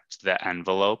select the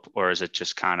envelope, or is it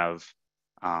just kind of,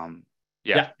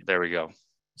 there we go.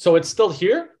 So it's still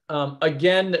here.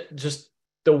 Again, just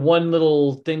the one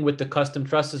little thing with the custom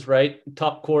trusses, right?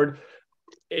 Top chord.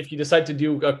 If you decide to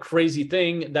do a crazy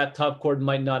thing, that top chord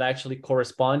might not actually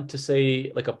correspond to,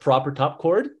 say, like a proper top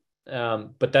chord.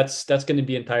 But that's going to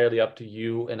be entirely up to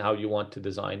you and how you want to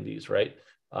design these, right?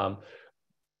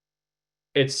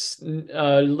 It's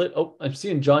I'm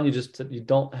seeing, John, you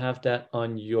don't have that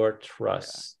on your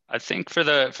truss. I think for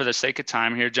the sake of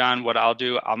time here, John, what I'll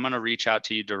do, I'm going to reach out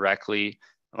to you directly.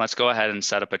 Let's go ahead and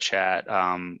set up a chat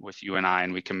with you and I,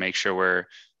 and we can make sure we're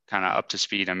kind of up to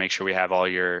speed and make sure we have all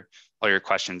your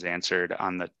questions answered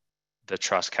on the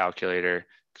truss calculator,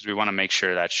 because we want to make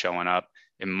sure that's showing up.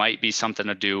 It might be something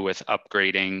to do with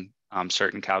upgrading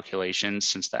certain calculations,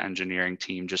 since the engineering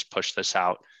team just pushed this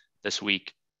out this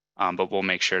week. But we'll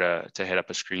make sure to hit up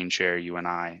a screen share, you and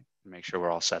I, and make sure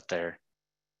we're all set there.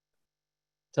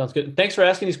 Sounds good. Thanks for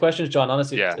asking these questions, John.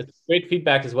 Honestly, it's great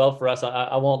feedback as well for us.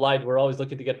 I won't lie, we're always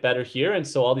looking to get better here. And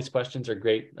so all these questions are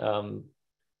great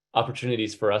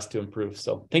opportunities for us to improve.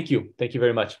 So thank you. Thank you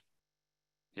very much.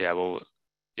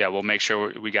 We'll make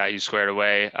sure we got you squared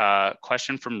away.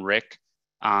 Question from Rick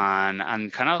on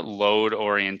kind of load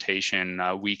orientation,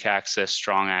 weak axis,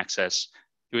 strong axis.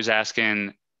 He was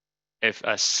asking if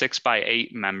a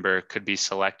 6x8 member could be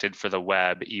selected for the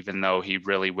web, even though he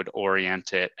really would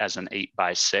orient it as an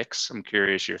 8x6. I'm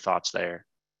curious your thoughts there.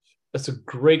 That's a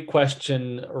great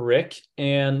question, Rick.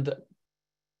 And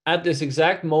at this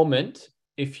exact moment,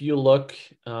 if you look,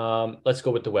 let's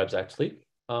go with the webs actually.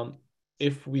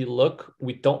 If we look,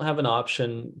 we don't have an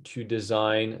option to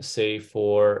design, say,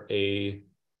 for a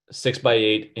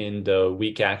 6x8 in the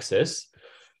weak axis.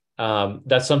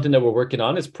 That's something that we're working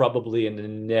on. It's probably in the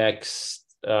next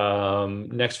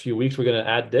few weeks, we're going to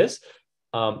add this.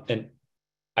 And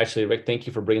actually, Rick, thank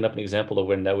you for bringing up an example of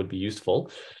when that would be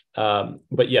useful.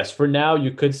 But yes, for now,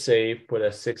 you could say put a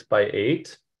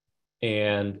 6x8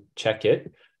 and check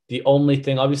it. The only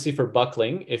thing, obviously, for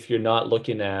buckling, if you're not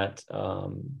looking at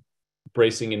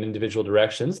bracing in individual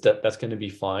directions, that's going to be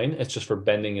fine. It's just for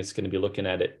bending, it's going to be looking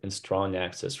at it in strong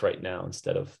axis right now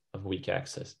instead of weak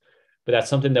axis. But that's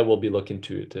something that we'll be looking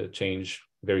to change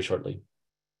very shortly.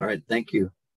 All right. Thank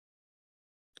you.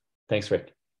 Thanks,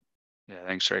 Rick. Yeah,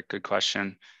 thanks, Rick. Good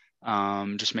question.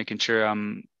 Just making sure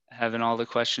I'm having all the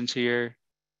questions here.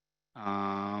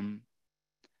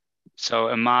 So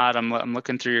Ahmad, I'm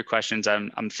looking through your questions.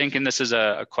 I'm thinking this is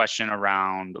a question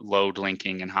around load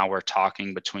linking and how we're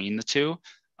talking between the two.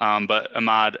 But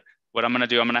Ahmad, what I'm going to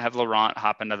do, I'm going to have Laurent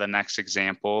hop into the next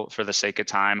example for the sake of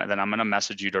time, and then I'm going to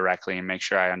message you directly and make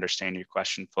sure I understand your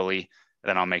question fully. And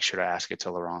then I'll make sure to ask it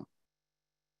to Laurent.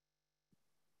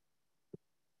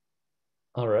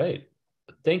 All right.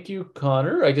 Thank you,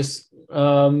 Connor. I guess,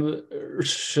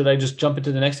 should I just jump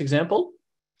into the next example?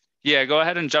 Yeah, go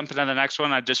ahead and jump into the next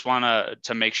one. I just want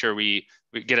to make sure we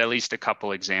get at least a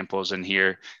couple examples in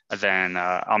here. And then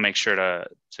I'll make sure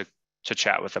to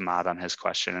chat with Ahmad on his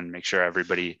question and make sure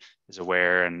everybody is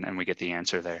aware and we get the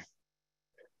answer there.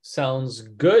 Sounds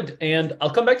good. And I'll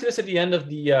come back to this at the end of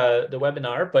the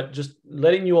webinar, but just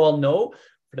letting you all know,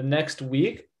 for the next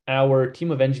week, our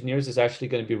team of engineers is actually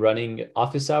going to be running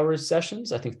office hours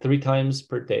sessions, I think 3 times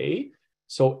per day.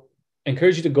 So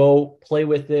encourage you to go play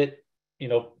with it,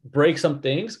 break some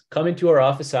things, come into our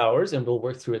office hours, and we'll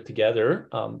work through it together.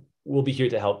 We'll be here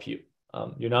to help you.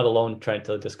 You're not alone trying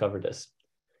to discover this.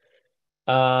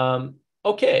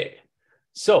 Okay,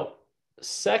 so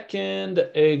second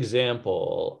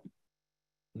example,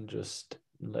 just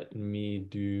let me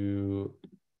do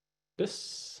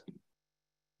this.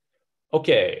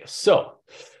 Okay, so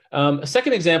a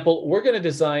second example, we're going to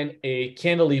design a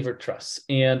cantilever truss.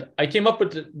 And I came up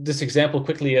with this example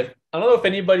quickly. I don't know if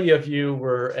anybody of you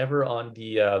were ever on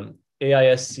the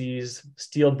AISC's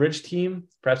steel bridge team,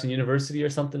 perhaps in university or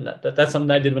something. That's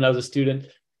something I did when I was a student.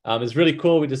 It's really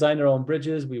cool. We designed our own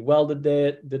bridges. We welded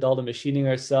it, did all the machining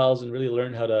ourselves, and really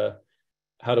learned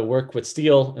how to work with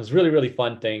steel. It was really, really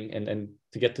fun thing. And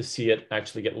to get to see it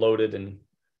actually get loaded and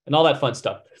and all that fun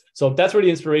stuff. So that's where the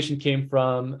inspiration came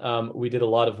from. We did a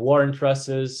lot of Warren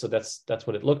trusses, so that's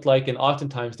what it looked like. And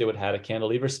oftentimes they would have a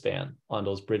cantilever span on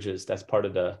those bridges. That's part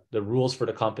of the rules for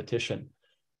the competition.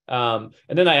 And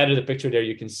then I added a picture there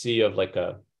you can see of like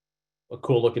a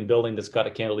cool looking building that's got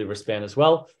a cantilever span as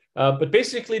well. But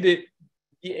basically the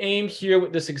aim here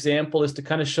with this example is to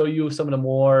kind of show you some of the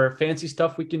more fancy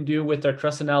stuff we can do with our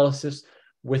truss analysis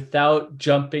without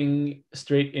jumping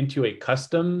straight into a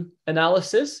custom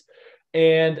analysis.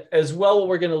 And as well, what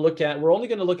we're going to look at, we're only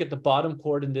going to look at the bottom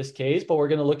chord in this case, but we're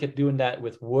going to look at doing that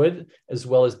with wood as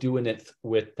well as doing it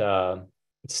with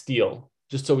steel,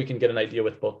 just so we can get an idea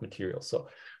with both materials. So it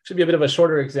should be a bit of a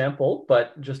shorter example,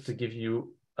 but just to give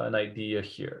you an idea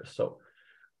here. So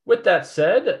with that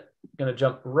said, I'm going to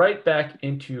jump right back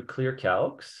into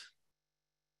ClearCalcs.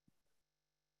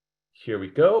 Here we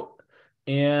go.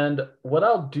 And what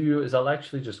I'll do is I'll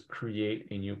actually just create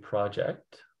a new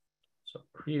project. So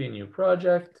create a new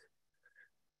project,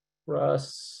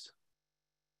 Russ,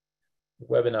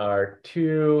 webinar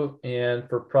 2, and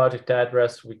for project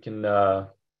address, we can, I'm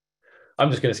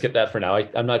just gonna skip that for now.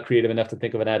 I'm not creative enough to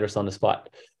think of an address on the spot.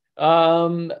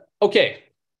 Okay,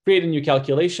 create a new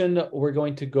calculation. We're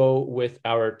going to go with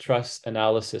our truss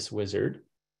analysis wizard.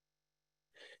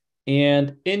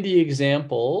 And in the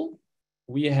example,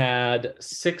 we had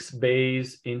 6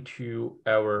 bays into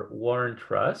our Warren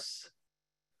truss.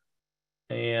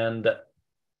 And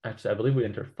actually, I believe we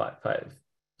entered five.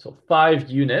 So 5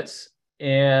 units.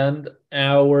 And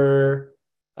our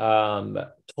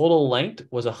total length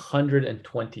was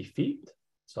 120 feet.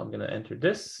 So I'm going to enter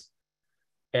this.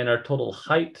 And our total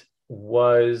height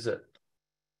was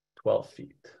 12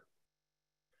 feet.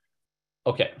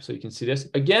 Okay, so you can see this.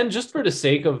 Again, just for the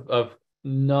sake of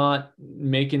not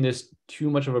making this too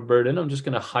much of a burden, I'm just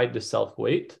going to hide the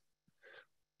self-weight.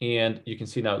 And you can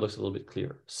see now it looks a little bit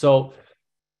clearer. So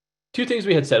 2 things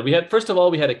we had said. First of all,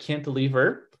 we had a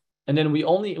cantilever, and then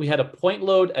we had a point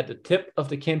load at the tip of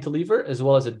the cantilever, as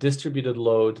well as a distributed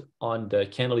load on the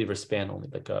cantilever span only,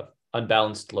 like a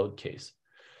unbalanced load case.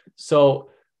 So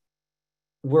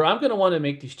where I'm going to want to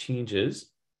make these changes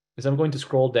is I'm going to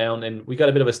scroll down, and we got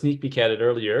a bit of a sneak peek at it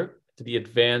earlier, to the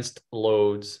advanced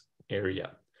loads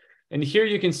area. And here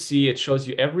you can see it shows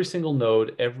you every single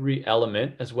node, every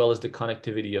element, as well as the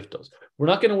connectivity of those. We're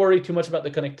not going to worry too much about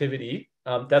the connectivity.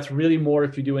 That's really more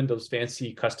if you're doing those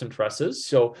fancy custom trusses.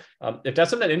 So if that's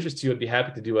something that interests you, I'd be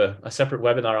happy to do a separate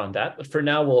webinar on that. But for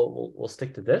now, we'll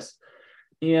stick to this.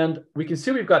 And we can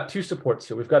see we've got 2 supports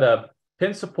here. We've got a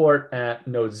pin support at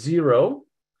node 0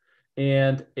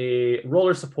 and a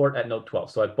roller support at node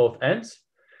 12. So at both ends.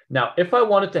 Now, if I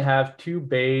wanted to have 2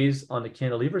 bays on the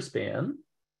cantilever span,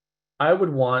 I would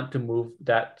want to move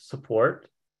that support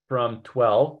from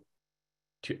 12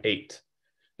 to 8.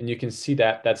 And you can see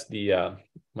that that's the,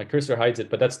 my cursor hides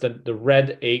it, but that's the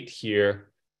red 8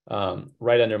 here,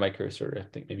 right under my cursor. I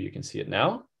think maybe you can see it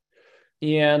now.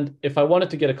 And if I wanted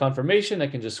to get a confirmation, I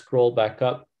can just scroll back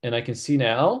up and I can see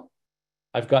now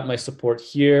I've got my support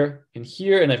here,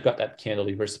 and I've got that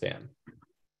cantilever span.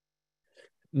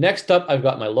 Next up, I've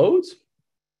got my loads.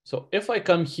 So if I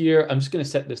come here, I'm just going to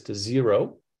set this to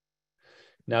 0.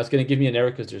 Now it's going to give me an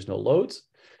error because there's no loads.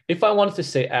 If I wanted to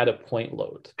say add a point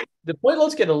load, the point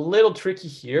loads get a little tricky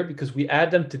here because we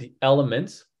add them to the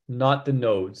elements, not the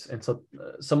nodes. And so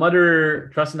some other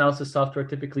truss analysis software,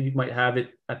 typically you might have it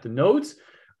at the nodes.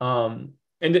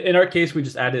 And in our case, we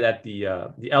just add it at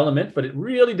the element, but it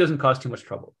really doesn't cause too much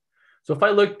trouble. So if I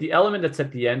look, the element that's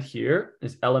at the end here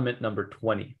is element number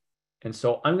 20. And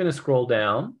so I'm going to scroll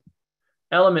down,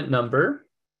 element number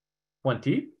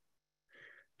 20.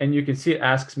 And you can see it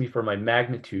asks me for my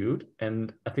magnitude,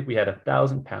 and I think we had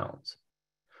 1,000 pounds.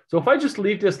 So if I just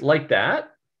leave this like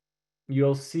that,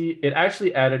 you'll see it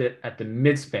actually added it at the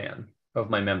midspan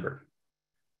of my member,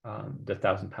 the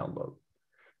 1,000-pound load.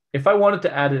 If I wanted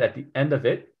to add it at the end of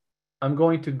it, I'm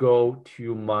going to go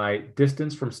to my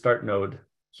distance from start node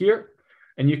here,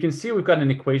 and you can see we've got an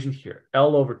equation here,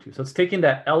 L over 2. So it's taking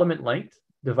that element length,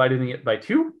 dividing it by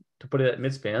 2 to put it at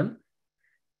midspan.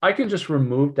 I can just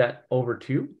remove that over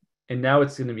 2, and now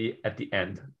it's going to be at the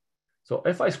end. So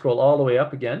if I scroll all the way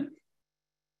up again,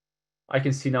 I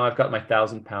can see now I've got my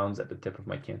 1,000 pounds at the tip of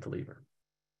my cantilever.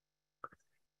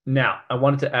 Now, I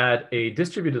wanted to add a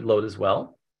distributed load as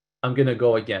well. I'm going to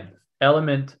go again,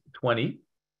 element 20,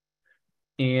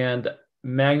 and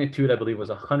magnitude, I believe, was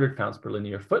 100 pounds per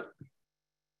linear foot.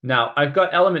 Now, I've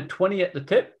got element 20 at the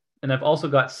tip, and I've also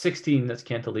got 16 that's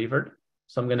cantilevered.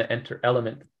 So I'm going to enter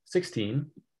element 16,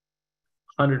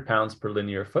 100 pounds per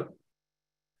linear foot.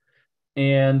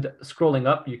 And scrolling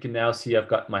up, you can now see I've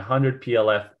got my 100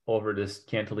 PLF over this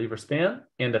cantilever span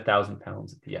and 1,000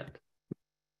 pounds at the end.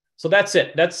 So that's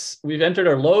it. We've entered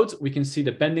our loads. We can see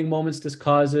the bending moments this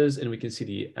causes, and we can see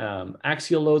the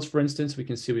axial loads, for instance. We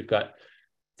can see we've got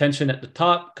tension at the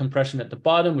top, compression at the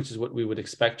bottom, which is what we would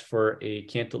expect for a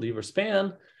cantilever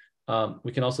span.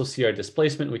 We can also see our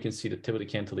displacement. We can see the tip of the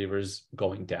cantilevers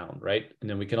going down, right? And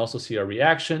then we can also see our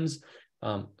reactions,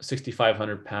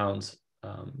 6,500 pounds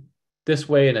this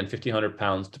way, and then 1,500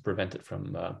 pounds to prevent it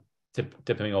from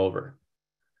tipping over.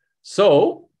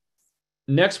 So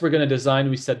next, we're going to design,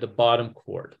 we said, the bottom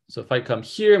chord. So if I come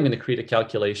here, I'm going to create a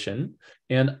calculation.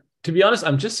 And to be honest,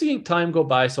 I'm just seeing time go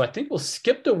by. So I think we'll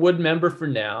skip the wood member for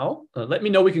now. Let me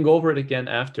know, we can go over it again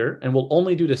after, and we'll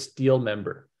only do the steel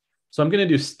member. So I'm going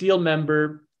to do steel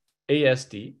member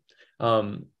ASD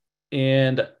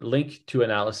and link to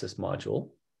analysis module.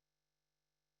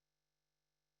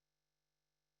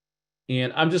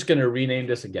 And I'm just going to rename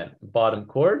this again, bottom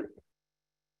chord.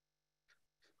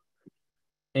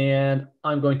 And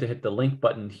I'm going to hit the link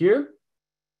button here.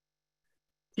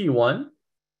 T1.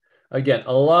 Again,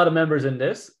 a lot of members in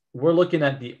this. We're looking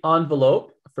at the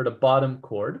envelope for the bottom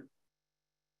chord.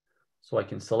 So I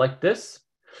can select this.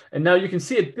 And now you can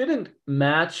see it didn't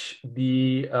match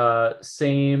the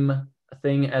same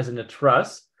thing as in the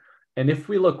truss. And if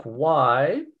we look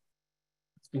why,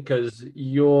 it's because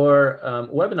your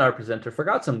webinar presenter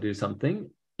forgot to do something,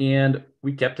 and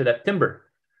we kept it at timber.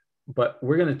 But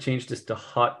we're going to change this to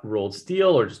hot rolled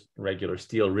steel, or just regular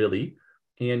steel, really.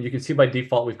 And you can see by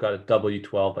default, we've got a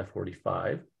W12 by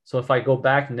 45. So if I go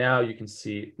back now, you can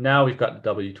see now we've got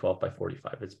W12 by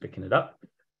 45. It's picking it up.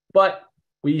 But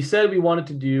we said we wanted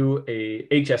to do a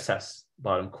HSS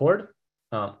bottom chord.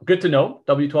 Good to know,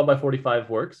 W12 by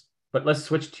 45 works. But let's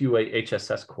switch to a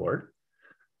HSS chord.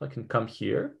 I can come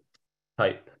here,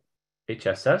 type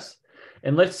HSS.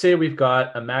 And let's say we've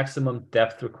got a maximum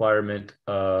depth requirement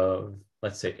of,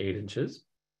 let's say, 8 inches.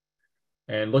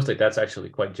 And it looks like that's actually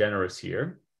quite generous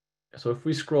here. So if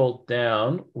we scroll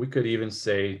down, we could even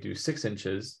say do 6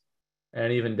 inches.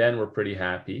 And even then, we're pretty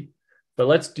happy. But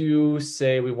let's do,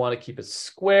 say, we want to keep it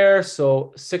square.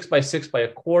 So 6 by 6 by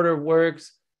a quarter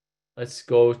works. Let's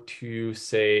go to,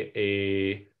 say,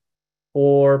 a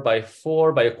 4 by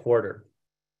 4 by a quarter.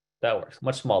 That works.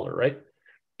 Much smaller, right?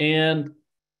 And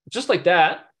just like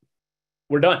that,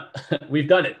 we're done. We've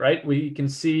done it, right? We can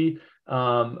see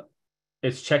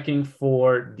it's checking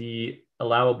for the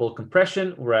allowable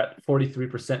compression. We're at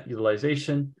 43%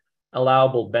 utilization.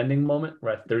 Allowable bending moment,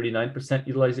 we're at 39%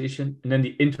 utilization. And then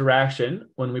the interaction,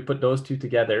 when we put those two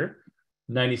together,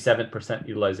 97%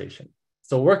 utilization.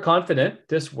 So we're confident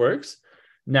this works.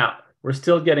 Now, we're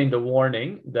still getting the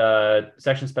warning. The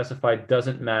section specified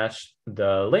doesn't match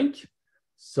the link.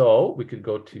 So we could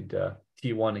go to the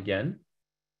T1 again.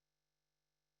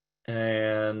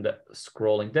 And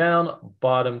scrolling down,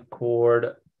 bottom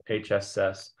chord,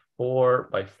 HSS 4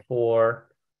 by 4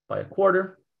 by a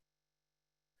quarter.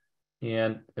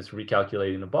 And it's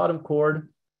recalculating the bottom chord.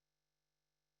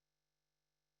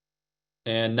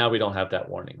 And now we don't have that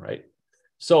warning, right?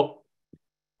 So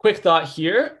quick thought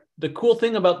here. The cool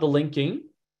thing about the linking,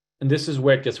 and this is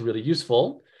where it gets really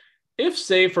useful. If,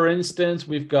 say, for instance,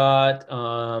 we've got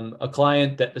a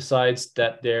client that decides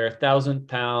that their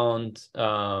 1,000-pound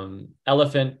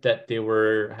elephant that they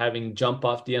were having jump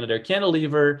off the end of their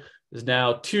cantilever is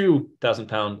now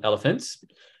 2,000-pound elephants,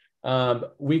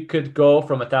 we could go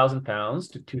from 1,000 pounds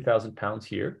to 2,000 pounds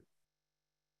here.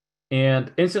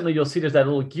 And instantly you'll see there's that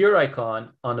little gear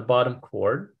icon on the bottom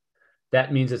chord.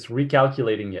 That means it's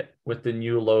recalculating it with the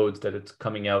new loads that it's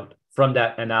coming out from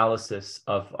that analysis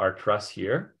of our truss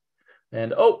here.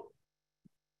 And oh,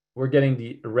 we're getting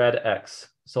the red X.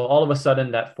 So all of a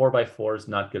sudden that 4 by 4 is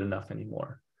not good enough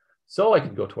anymore. So I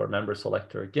can go to our member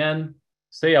selector again.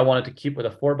 Say I wanted to keep with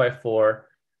a 4 by 4.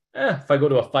 If I go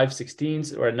to a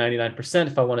 5/16 or a 99%,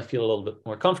 if I want to feel a little bit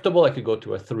more comfortable, I could go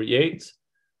to a 3/8.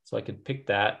 So I can pick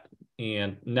that.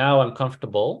 And now I'm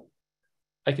comfortable.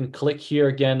 I can click here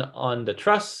again on the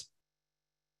truss.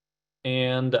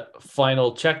 And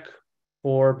final check,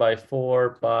 4 by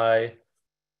 4 by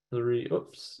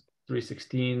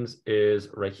 3/16 is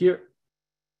right here.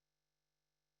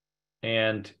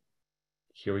 And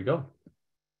here we go.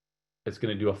 It's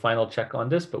going to do a final check on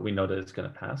this, but we know that it's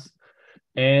going to pass.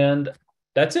 And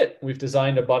that's it. We've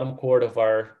designed a bottom chord of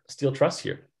our steel truss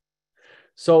here.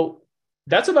 So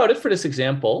that's about it for this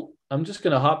example. I'm just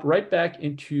going to hop right back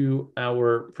into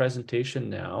our presentation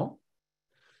now.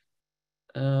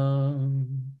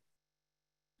 You'll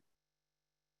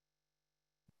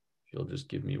just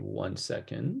give me 1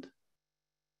 second.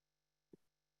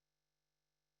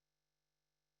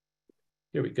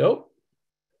 Here we go.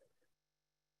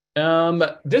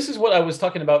 This is what I was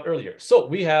talking about earlier. So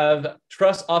we have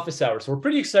Truss office hours. So we're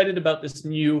pretty excited about this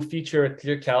new feature at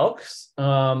ClearCalcs.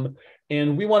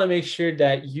 And we want to make sure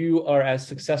that you are as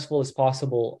successful as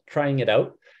possible trying it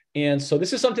out. And so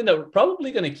this is something that we're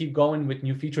probably going to keep going with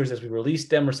new features as we release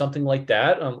them or something like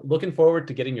that. Looking forward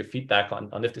to getting your feedback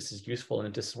on if this is useful and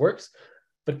if this works.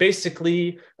 But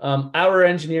basically, our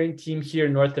engineering team here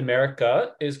in North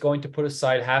America is going to put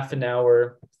aside half an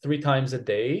hour 3 times a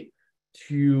day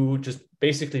to just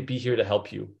basically be here to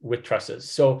help you with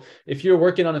trusses. So if you're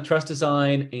working on a truss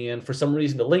design and for some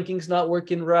reason the linking's not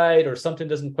working right or something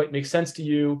doesn't quite make sense to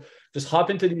you, just hop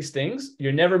into these things.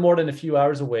 You're never more than a few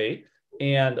hours away,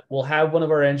 and we'll have one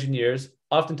of our engineers.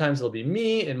 Oftentimes it'll be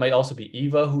me. It might also be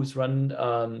Eva, who's run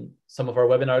some of our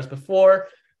webinars before.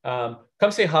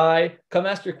 Come say hi, come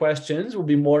ask your questions. We'll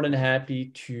be more than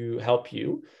happy to help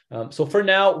you. So for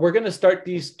now, we're going to start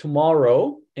these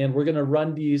tomorrow, and we're going to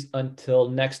run these until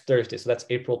next Thursday. So that's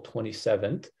April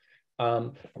 27th.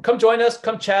 Come join us,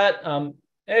 come chat.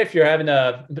 If you're having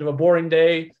a bit of a boring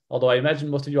day, although I imagine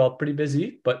most of you are pretty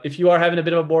busy, but if you are having a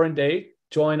bit of a boring day,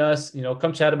 join us,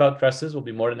 come chat about trusses. We'll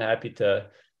be more than happy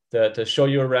to show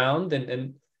you around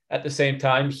and at the same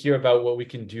time hear about what we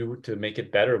can do to make it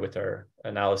better with our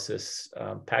analysis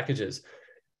packages.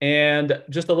 And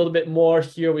just a little bit more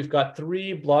here, we've got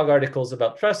 3 blog articles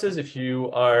about trusses. If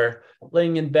you are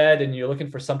laying in bed and you're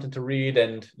looking for something to read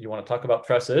and you want to talk about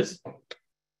trusses,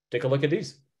 take a look at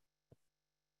these.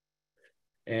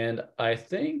 And I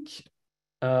think,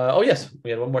 oh yes, we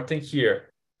had one more thing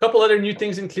here. A couple other new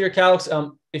things in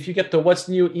ClearCalcs. If you get the what's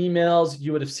new emails,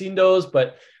 you would have seen those,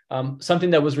 but something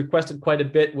that was requested quite a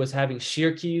bit was having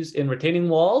shear keys in retaining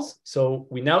walls. So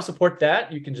we now support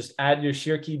that. You can just add your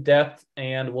shear key depth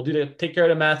and we'll take care of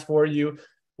the math for you.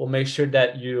 We'll make sure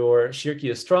that your shear key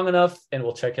is strong enough and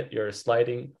we'll check out your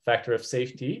sliding factor of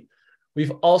safety.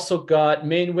 We've also got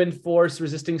main wind force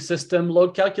resisting system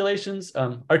load calculations.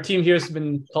 Our team here has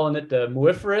been calling it the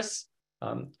Muiferous.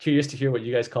 Curious to hear what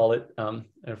you guys call it, and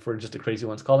if we're just the crazy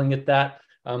ones calling it that.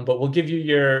 But we'll give you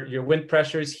your wind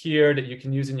pressures here that you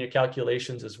can use in your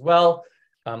calculations as well.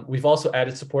 We've also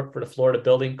added support for the Florida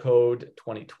Building Code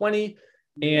 2020.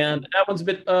 And that one's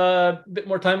a bit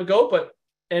more time ago, but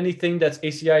anything that's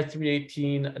ACI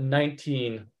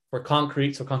 318-19 for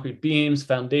concrete, so concrete beams,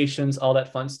 foundations, all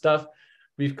that fun stuff.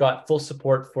 We've got full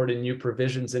support for the new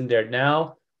provisions in there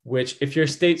now, which if your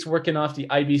state's working off the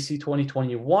IBC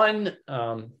 2021,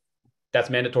 that's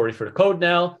mandatory for the code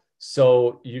now.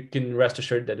 So you can rest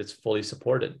assured that it's fully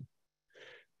supported.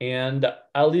 And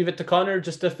I'll leave it to Connor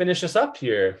just to finish us up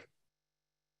here.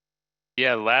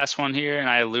 Yeah, last one here, and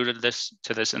I alluded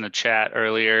to this in the chat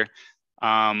earlier.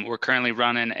 We're currently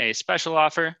running a special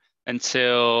offer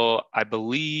until I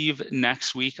believe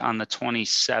next week on the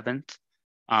 27th,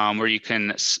 where you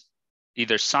can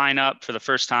either sign up for the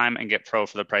first time and get pro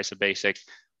for the price of basic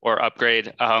or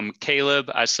upgrade. Caleb,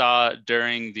 I saw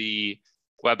during the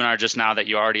webinar just now that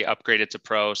you already upgraded to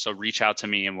pro, so reach out to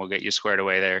me and we'll get you squared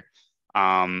away there.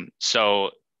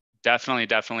 So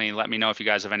definitely let me know if you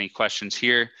guys have any questions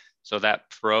here. So that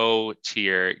pro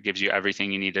tier gives you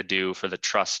everything you need to do for the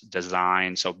truss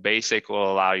design. So basic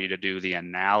will allow you to do the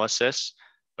analysis,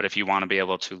 but if you want to be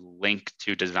able to link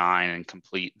to design and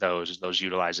complete those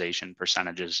utilization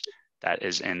percentages, that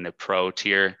is in the pro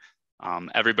tier.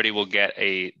 Everybody will get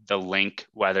the link,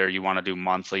 whether you want to do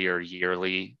monthly or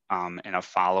yearly, in a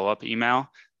follow-up email.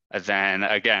 And then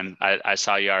again, I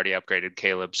saw you already upgraded,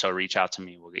 Caleb, so reach out to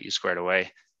me. We'll get you squared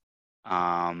away.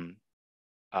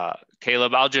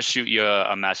 Caleb, I'll just shoot you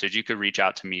a message. You could reach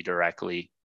out to me directly.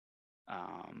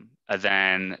 And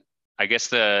then I guess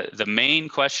the main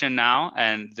question now,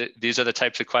 and these are the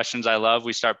types of questions I love.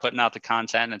 We start putting out the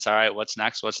content and it's all right, what's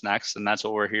next? And that's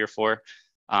what we're here for.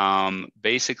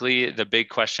 Basically, the big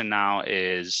question now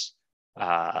is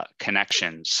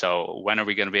connections. So when are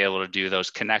we going to be able to do those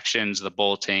connections, the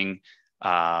bolting,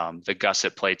 the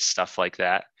gusset plates, stuff like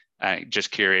that?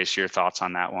 Just curious your thoughts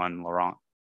on that one, Laurent.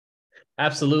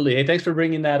 Absolutely. Hey, thanks for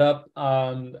bringing that up.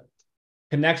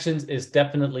 Connections is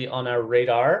definitely on our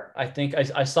radar. I think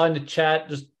I saw in the chat,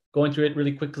 just going through it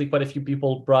really quickly, quite a few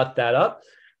people brought that up.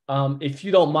 If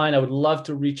you don't mind, I would love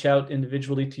to reach out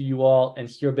individually to you all and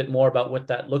hear a bit more about what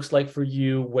that looks like for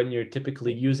you when you're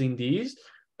typically using these.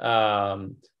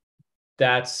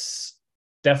 That's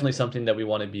definitely something that we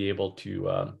want to be able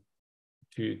to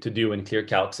do in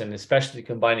ClearCalcs, and especially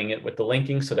combining it with the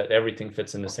linking so that everything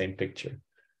fits in the same picture.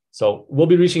 So we'll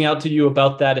be reaching out to you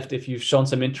about that if you've shown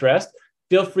some interest.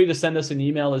 Feel free to send us an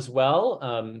email as well,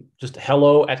 just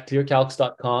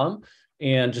hello@clearcalcs.com.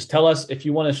 and just tell us if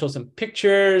you want to show some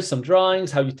pictures, some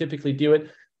drawings, how you typically do it.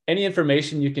 Any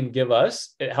information you can give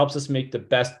us, it helps us make the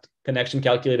best connection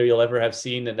calculator you'll ever have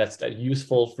seen, and that's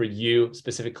useful for you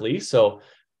specifically. So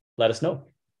let us know.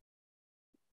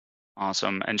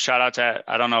 Awesome. And shout out to,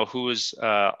 I don't know who's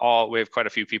we have quite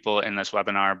a few people in this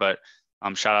webinar, but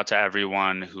shout out to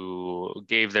everyone who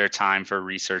gave their time for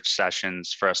research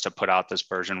sessions for us to put out this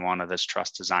version 1 of this Truss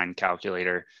Design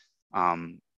Calculator.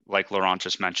 Like Laurent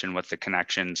just mentioned with the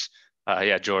connections,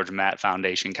 George, Matt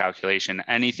Foundation calculation,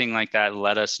 anything like that,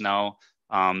 let us know.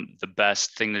 The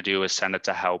best thing to do is send it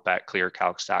to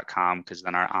help@clearcalcs.com, because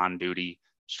then our on-duty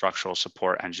structural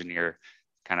support engineer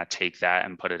kind of take that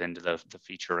and put it into the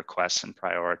feature requests and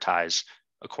prioritize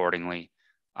accordingly.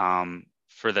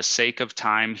 For the sake of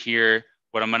time here,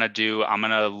 what I'm going to do, I'm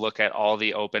going to look at all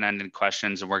the open-ended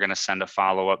questions, and we're going to send a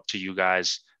follow-up to you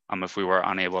guys if we were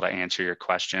unable to answer your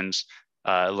questions.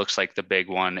 It looks like the big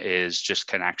one is just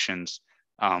connections.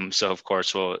 So of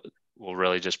course, we'll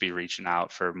really just be reaching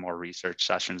out for more research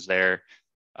sessions there.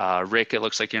 Rick, it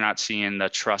looks like you're not seeing the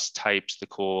truss types, the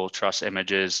cool truss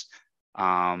images.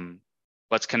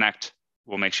 Let's connect.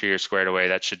 We'll make sure you're squared away.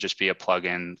 That should just be a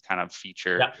plugin kind of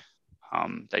feature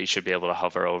that you should be able to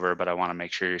hover over, but I want to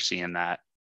make sure you're seeing that.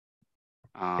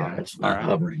 It's not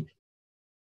hovering.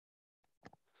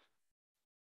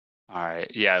 All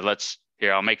right. Yeah,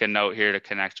 I'll make a note here to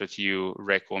connect with you,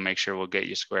 Rick. We'll make sure we'll get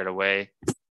you squared away.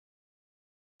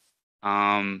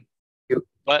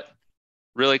 But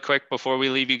really quick before we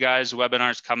leave you guys,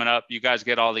 webinars coming up. You guys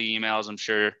get all the emails, I'm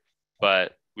sure,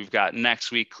 but we've got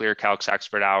next week ClearCalcs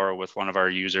Expert Hour with one of our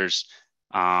users.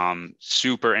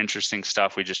 Super interesting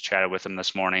stuff. We just chatted with him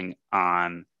this morning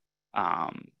on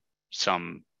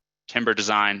some timber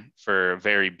design for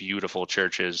very beautiful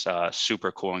churches,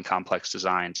 super cool and complex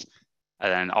designs.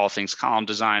 And then all things column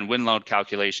design, wind load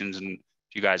calculations. And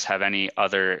if you guys have any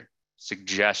other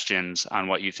suggestions on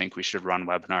what you think we should run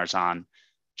webinars on,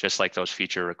 just like those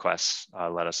feature requests,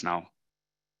 let us know.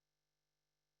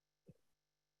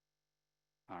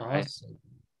 All right. Awesome.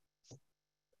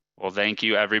 Well, thank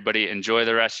you, everybody. Enjoy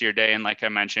the rest of your day. And like I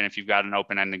mentioned, if you've got an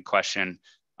open-ended question,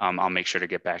 I'll make sure to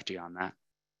get back to you on that.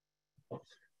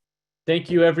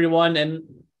 Thank you, everyone. And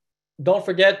don't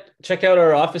forget, check out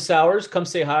our office hours. Come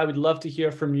say hi. We'd love to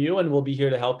hear from you, and we'll be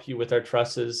here to help you with our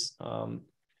trusses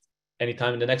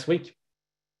anytime in the next week.